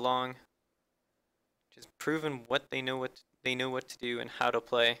like they belong, just proving what they know what to do and how to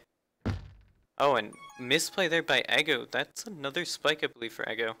play. Oh, and misplay there by Ego. That's another spike, I believe, for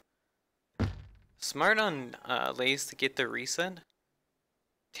Ego. Smart on Lays to get the reset.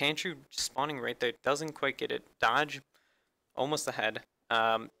 Tantru spawning right there, doesn't quite get it. Dodge almost ahead.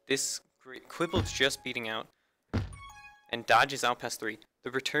 This Quibble's just beating out. And Dodge is out past 3.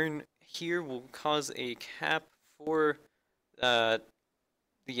 The return here will cause a cap for the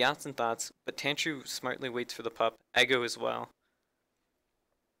Yachts and Thots, but Tantru smartly waits for the pup. Ego as well.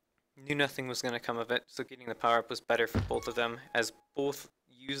 Knew nothing was going to come of it, so getting the power up was better for both of them, as both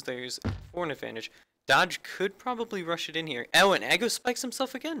used theirs for an advantage. Dodge could probably rush it in here. Oh, and Ego spikes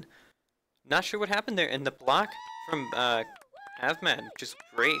himself again. Not sure what happened there, and the block from Avmad, just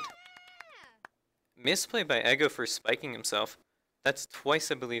great. Misplay by Ego for spiking himself. That's twice,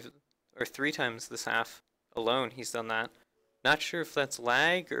 I believe, or 3 times this half alone he's done that. Not sure if that's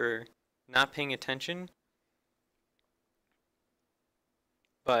lag or not paying attention,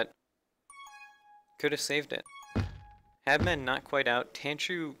 but could have saved it. Hadman not quite out.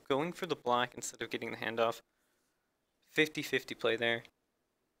 Tantru going for the block instead of getting the handoff. 50-50 play there.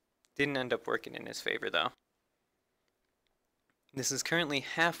 Didn't end up working in his favor though. This is currently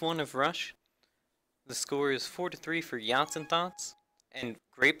half 1 of Rush. The score is 4-3 for Yachts and Thots. And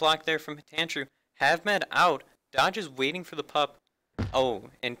great block there from Tantru. Havmad out. Dodge is waiting for the pup. Oh,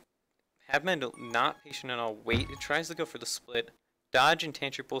 and Havmad not patient at all. Wait, it tries to go for the split. Dodge and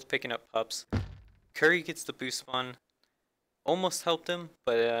Tantru both picking up pups. Curry gets the boost spawn. Almost helped him,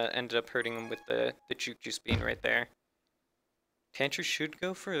 but ended up hurting him with the juke juice being right there. Tantru should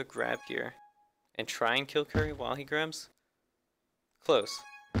go for a grab here. And try and kill Curry while he grabs. Close.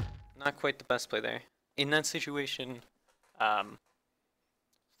 Not quite the best play there. In that situation,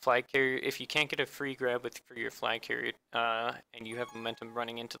 flag carrier, if you can't get a free grab for your flag carrier, and you have momentum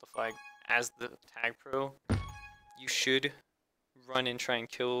running into the flag as the tag pro, you should run and try and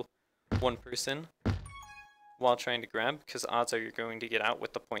kill one person while trying to grab, because odds are you're going to get out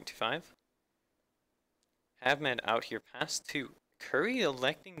with the .25. Havmad out here past 2. Curry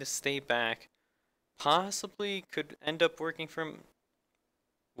electing to stay back. Possibly could end up working for him.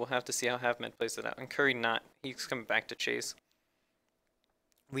 We'll have to see how Havmad plays it out. And Curry not. He's coming back to chase.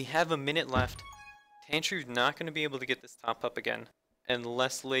 We have a minute left. Tantru's not going to be able to get this top up again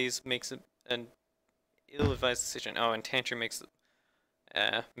unless Lays makes an ill-advised decision. Oh, and Tantru makes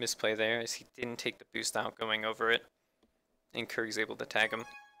a misplay there as he didn't take the boost out going over it. And Curry's able to tag him.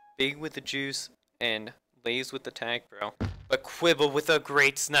 Big with the juice and Lays with the tag, bro. But Quibble with a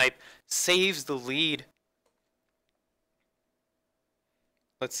great snipe saves the lead.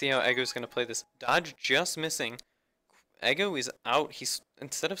 Let's see how Ego's going to play this. Dodge just missing. Ego is out. He's,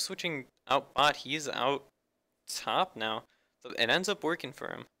 instead of switching out bot, he's out top now. So it ends up working for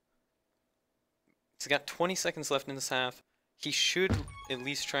him. He's got 20 seconds left in this half. He should at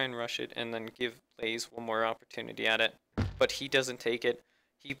least try and rush it and then give Lays one more opportunity at it. But he doesn't take it.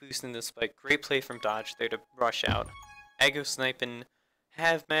 He boosts in the spike. Great play from Dodge there to rush out. Ego sniping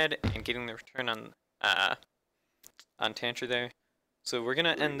Havmad and getting the return on Tantru there. So we're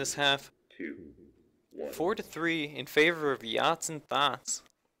gonna end this half 4-3 in favor of Yachts and Thots.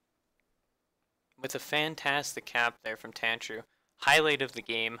 With a fantastic cap there from Tantru. Highlight of the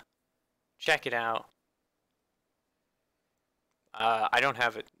game. Check it out. I don't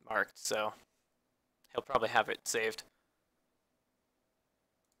have it marked, so he'll probably have it saved.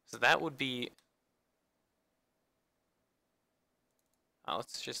 So that would be...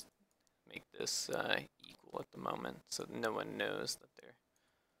 let's just make this equal at the moment so no one knows that they're...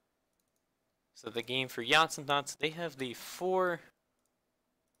 So the game for Yachts and Thots, they have the 4-3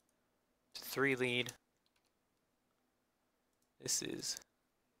 lead. This is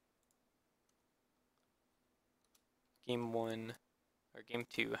game 1, or game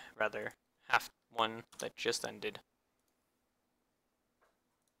 2 rather, half 1 that just ended.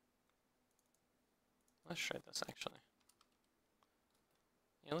 Let's try this actually.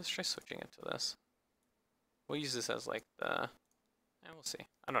 Yeah, let's try switching it to this. We'll use this as like the... yeah, we'll see.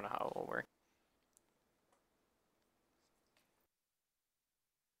 I don't know how it will work.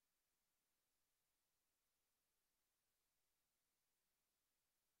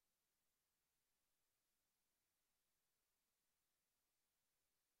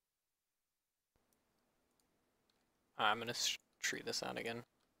 I'm gonna tree this out again.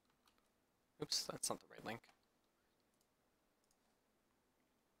 Oops, that's not the right link.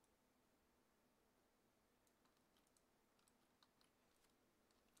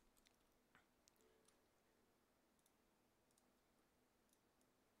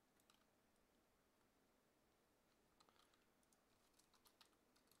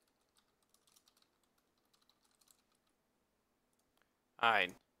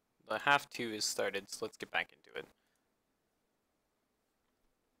 Alright, the half 2 is started, so let's get back into it.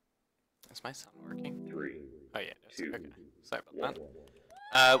 Is my sound working? 3, Oh yeah, it is. 2, Okay, sorry about 1.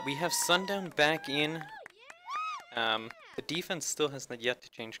 that. We have Sundown back in. The defense still has not yet to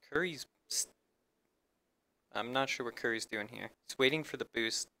change. I'm not sure what Curry's doing here. He's waiting for the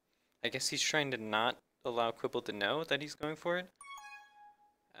boost. I guess he's trying to not allow Quibble to know that he's going for it.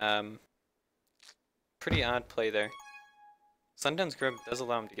 Pretty odd play there. Sundown's grab does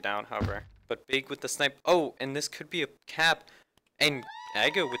allow him to get out, however. But big with the snipe. Oh, and this could be a cap. And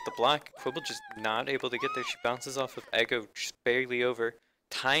Ego with the block. Quibble just not able to get there. She bounces off of Ego just barely over,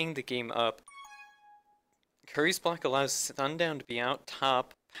 tying the game up. Curry's block allows Sundown to be out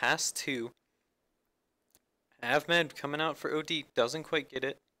top, past 2. Ahmed coming out for OD, doesn't quite get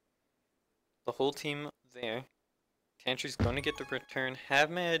it. The whole team there. Tantry's going to get the return.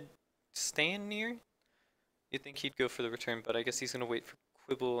 Ahmed staying near? You'd think he'd go for the return, but I guess he's going to wait for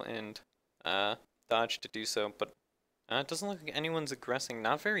Quibble and Dodge to do so. But it doesn't look like anyone's aggressing.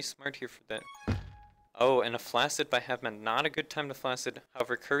 Not very smart here for that. Oh, and a Flaccid by Havman. Not a good time to Flaccid.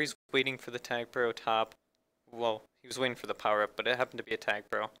 However, Curry's waiting for the tag bro top. Well, he was waiting for the power up, but it happened to be a tag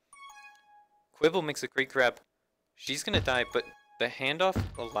bro. Quibble makes a great grab. She's going to die, but the handoff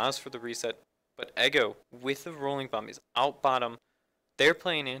allows for the reset. But Ego, with the rolling bomb, is out bottom. They're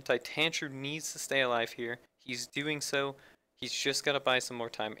playing anti. Tantru needs to stay alive here. He's doing so. He's just got to buy some more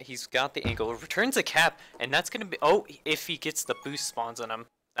time. He's got the angle. Returns a cap, and that's going to be... Oh, if he gets the boost spawns on him.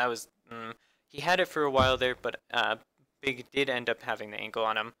 That was... He had it for a while there, but Big did end up having the angle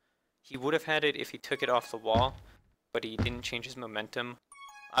on him. He would have had it if he took it off the wall, but he didn't change his momentum.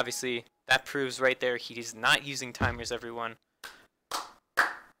 Obviously, that proves right there he is not using timers, everyone.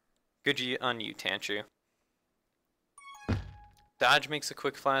 Good on you, Tantru. Dodge makes a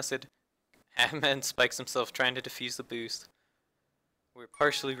quick Flaccid. Ahmed spikes himself trying to defuse the boost. We're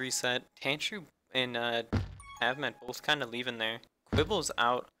partially reset. Tantru and Ahmed both kind of leaving there. Quibble's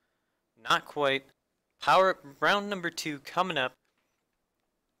out. Not quite. Power up round number 2 coming up.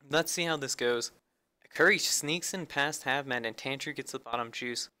 Let's see how this goes. Curry sneaks in past Havman and Tantru gets the bottom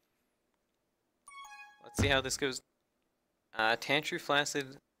juice. Let's see how this goes. Tantru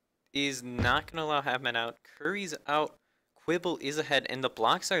Flaccid is not going to allow Havman out. Curry's out. Quibble is ahead and the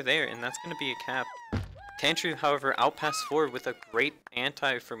blocks are there and that's going to be a cap. Tantru, however, out past 4 with a great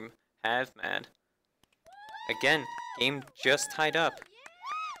anti from Havman. Again, game just tied up.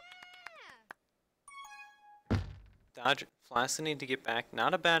 Dodge, Flaccid need to get back.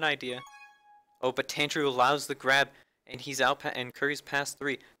 Not a bad idea. Oh, but Tantru allows the grab, and he's out, and Curry's past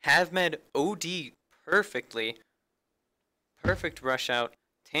 3. Havmed OD perfectly. Perfect rush out.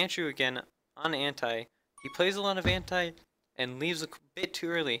 Tantru again on anti. He plays a lot of anti and leaves a bit too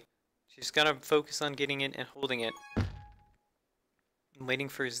early. She's got to focus on getting it and holding it. I'm waiting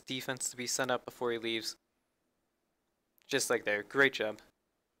for his defense to be set up before he leaves. Just like there. Great job.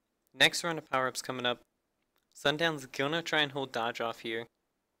 Next round of power-ups coming up. Sundown's gonna try and hold Dodge off here.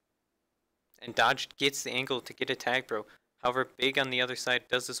 And Dodge gets the angle to get a tag bro. However, Big on the other side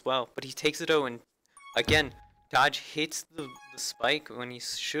does as well. But he takes it oh, and again, Dodge hits the spike when he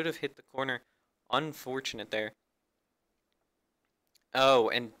should have hit the corner. Unfortunate there. Oh,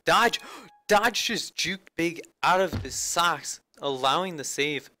 and Dodge just juked Big out of his socks, allowing the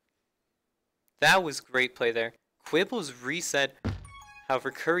save. That was great play there. Quibble's reset.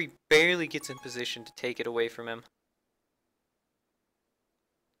 However, Curry barely gets in position to take it away from him.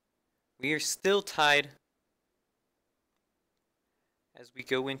 We are still tied as we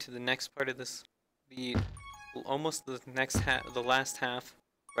go into the next part of this, almost the last half,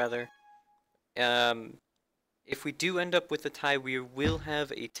 rather. If we do end up with a tie, we will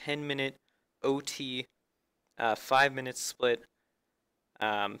have a 10-minute OT, 5-minute split.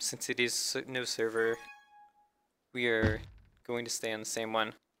 Since it is no server, we are going to stay on the same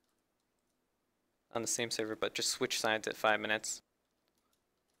one, on the same server, but just switch sides at 5 minutes.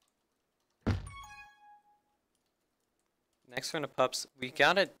 Next round of pups, we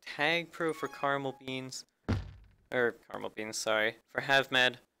got a tag pro for Caramel Beans, for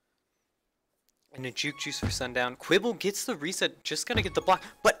Havmed, and a Juke Juice for Sundown. Quibble gets the reset, just gotta get the block,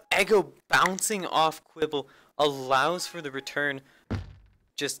 but Ego bouncing off Quibble allows for the return,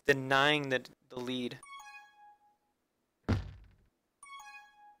 just denying the lead.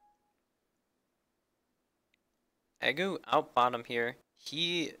 Ego out bottom here.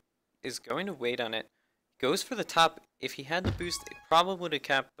 He is going to wait on it. Goes for the top. If he had the boost, it probably would have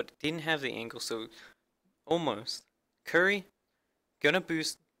capped, but didn't have the angle, so almost. Curry, gonna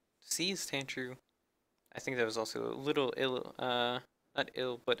boost. Sees Tantru. I think that was also a little ill, not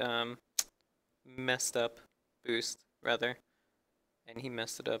ill, but messed up boost, rather. and he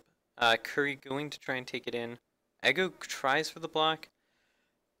messed it up. Curry going to try and take it in. Ego tries for the block.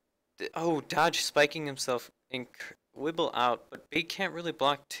 Oh, Dodge spiking himself and Wibble out, but Big can't really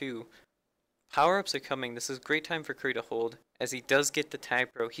block too. Power-ups are coming. This is a great time for Curry to hold, as he does get the tag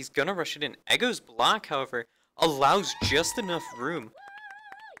pro. He's gonna rush it in. Ego's block, however, allows just enough room.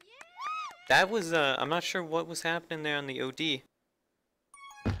 That was, I'm not sure what was happening there on the OD,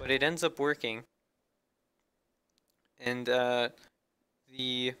 but it ends up working. And,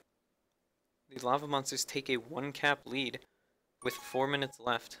 the Lava Monsters take a 1-cap lead with 4 minutes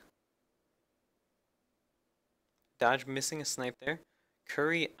left. Dodge missing a snipe there.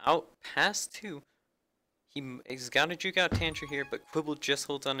 Curry out past 2. He's got to juke out Tantra here, but Quibble just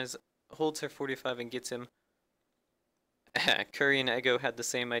holds her 45 and gets him. Curry and Ego had the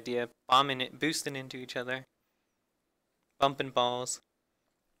same idea, boosting into each other, bumping balls.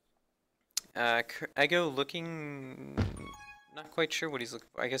 Ego looking not quite sure what he's looking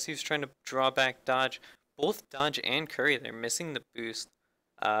for. I guess he was trying to draw back Dodge. Both Dodge and Curry, they're missing the boost.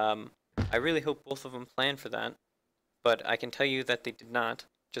 I really hope both of them planned for that, but I can tell you that they did not,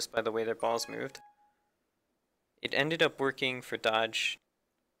 just by the way their balls moved. It ended up working for Dodge,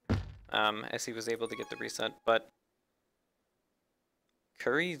 as he was able to get the reset, but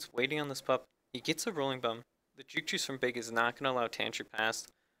Curry's waiting on this pup. He gets a rolling bum. The juke juice from Big is not going to allow Tantra past,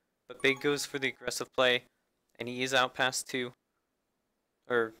 but Big goes for the aggressive play, and he is out past 2.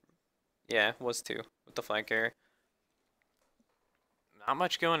 Or, yeah, it was 2 with the flag carrier. Not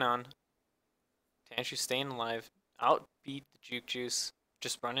much going on. Tantra staying alive. Outbeat the juke juice.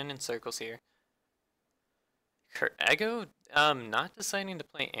 Just running in circles here. Ego, not deciding to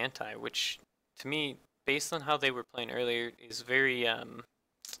play anti, which to me, based on how they were playing earlier, is very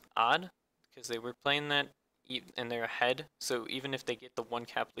odd, because they were playing that and they're ahead. So even if they get the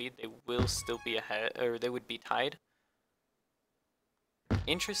 1-cap lead, they will still be ahead, or they would be tied.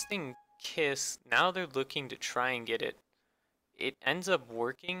 Interesting kiss. Now they're looking to try and get it. It ends up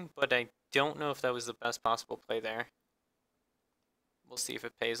working, but I don't know if that was the best possible play there. We'll see if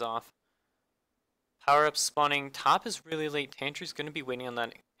it pays off. Power-up spawning. Top is really late. Tantra's going to be waiting on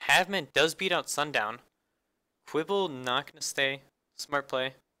that. Haveman does beat out Sundown. Quibble not going to stay. Smart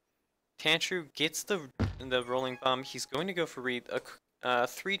play. Tantra gets the rolling bomb. He's going to go for read.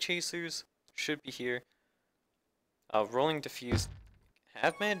 3 chasers should be here. Rolling diffuse.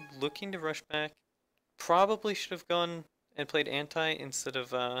 Haveman looking to rush back. Probably should have gone and played anti instead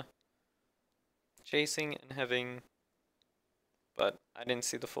of chasing and having, but I didn't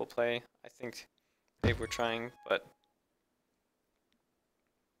see the full play. I think they were trying, but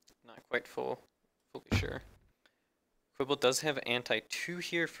not quite fully sure. Quibble does have anti-2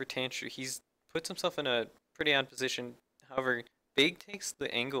 here for Tantra. He's puts himself in a pretty odd position. However, Big takes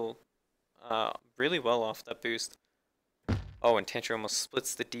the angle really well off that boost. Oh, and Tantra almost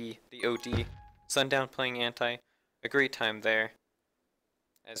splits the OD. Sundown playing anti. A great time there,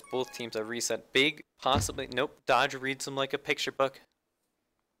 as both teams are reset. Big possibly, nope, Dodge reads him like a picture book.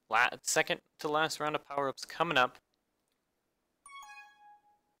 Second to last round of power-ups coming up.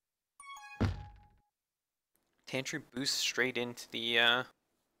 Tantra boosts straight into the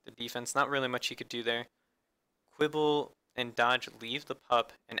defense. Not really much he could do there. Quibble and Dodge leave the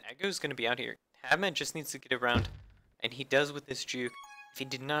pup, and Ego's going to be out here. Haveman just needs to get around, and he does with this juke. If he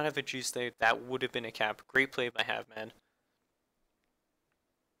did not have a juice there, that would have been a cap. Great play by Haveman.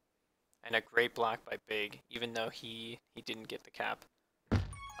 And a great block by Big, even though he didn't get the cap.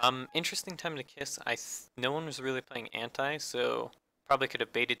 Interesting time to kiss. No one was really playing anti, so probably could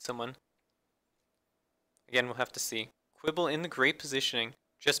have baited someone. Again, we'll have to see. Quibble in the great positioning,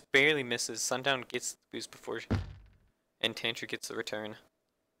 just barely misses. Sundown gets the boost before, and Tantra gets the return.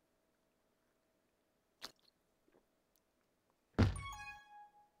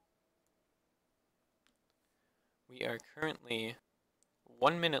 We are currently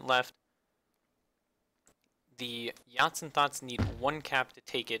 1 minute left. The Yachts and Thots need 1 cap to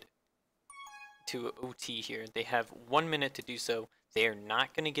take it to OT here. They have 1 minute to do so. They are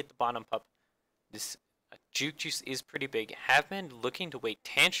not going to get the bottom pup. This juke juice is pretty big. Haveman looking to wait.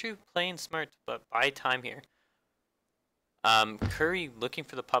 Tantra playing smart, but buy time here. Curry looking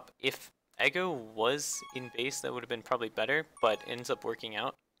for the pup. If Ego was in base, that would have been probably better, but ends up working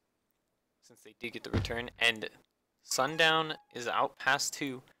out since they did get the return. And Sundown is out past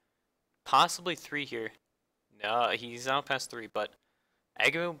 2, possibly 3 here. No, he's out past 3, but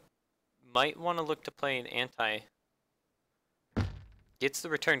Ego might want to look to play an anti. Gets the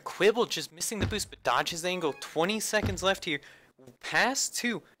return. Quibble just missing the boost, but dodges the angle. 20 seconds left here. Past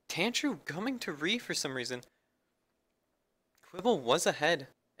 2. Tantra coming to re for some reason. Quibble was ahead.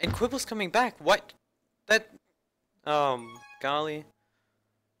 And Quibble's coming back. What? That... golly.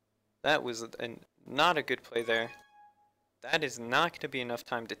 That was not a good play there. That is not going to be enough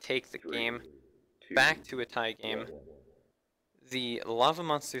time to take the game back to a tie game. The Lava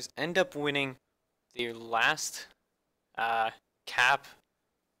Monsters end up winning their last cap,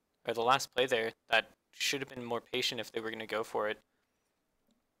 or the last play there that should have been more patient if they were going to go for it.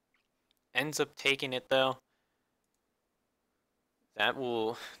 Ends up taking it though. That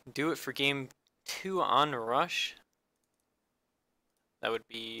will do it for game 2 on Rush. That would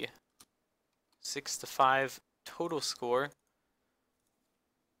be 6-5 total score.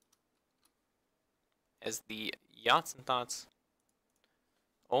 As the Yachts and Thots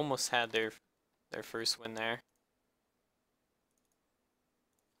almost had their first win there.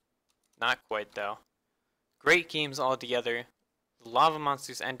 Not quite though. Great games all together. The Lava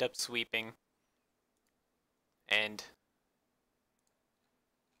Monsters end up sweeping. And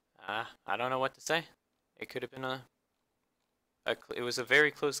I don't know what to say. It could have been it was a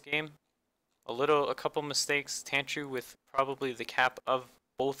very close game. A couple mistakes. Tantru with probably the cap of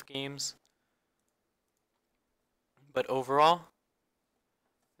both games. But overall,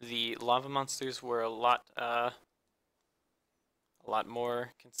 the Lava Monsters were a lot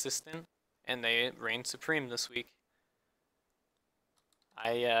more consistent, and they reigned supreme this week.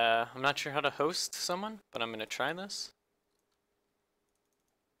 I'm not sure how to host someone, but I'm gonna try this.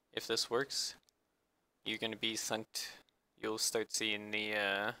 If this works, you're gonna be sent. You'll start seeing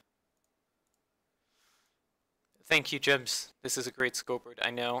the. Thank you, Jebs. This is a great scoreboard.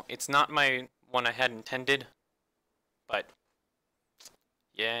 I know it's not my one I had intended, but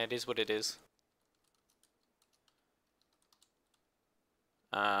yeah, it is what it is.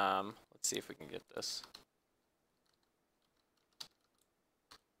 Let's see if we can get this.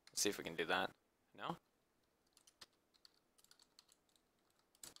 Let's see if we can do that. No?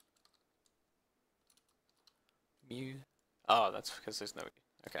 Mute. Oh, that's because there's no.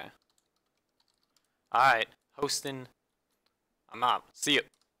 Okay. Alright, hosting. I'm out. See you.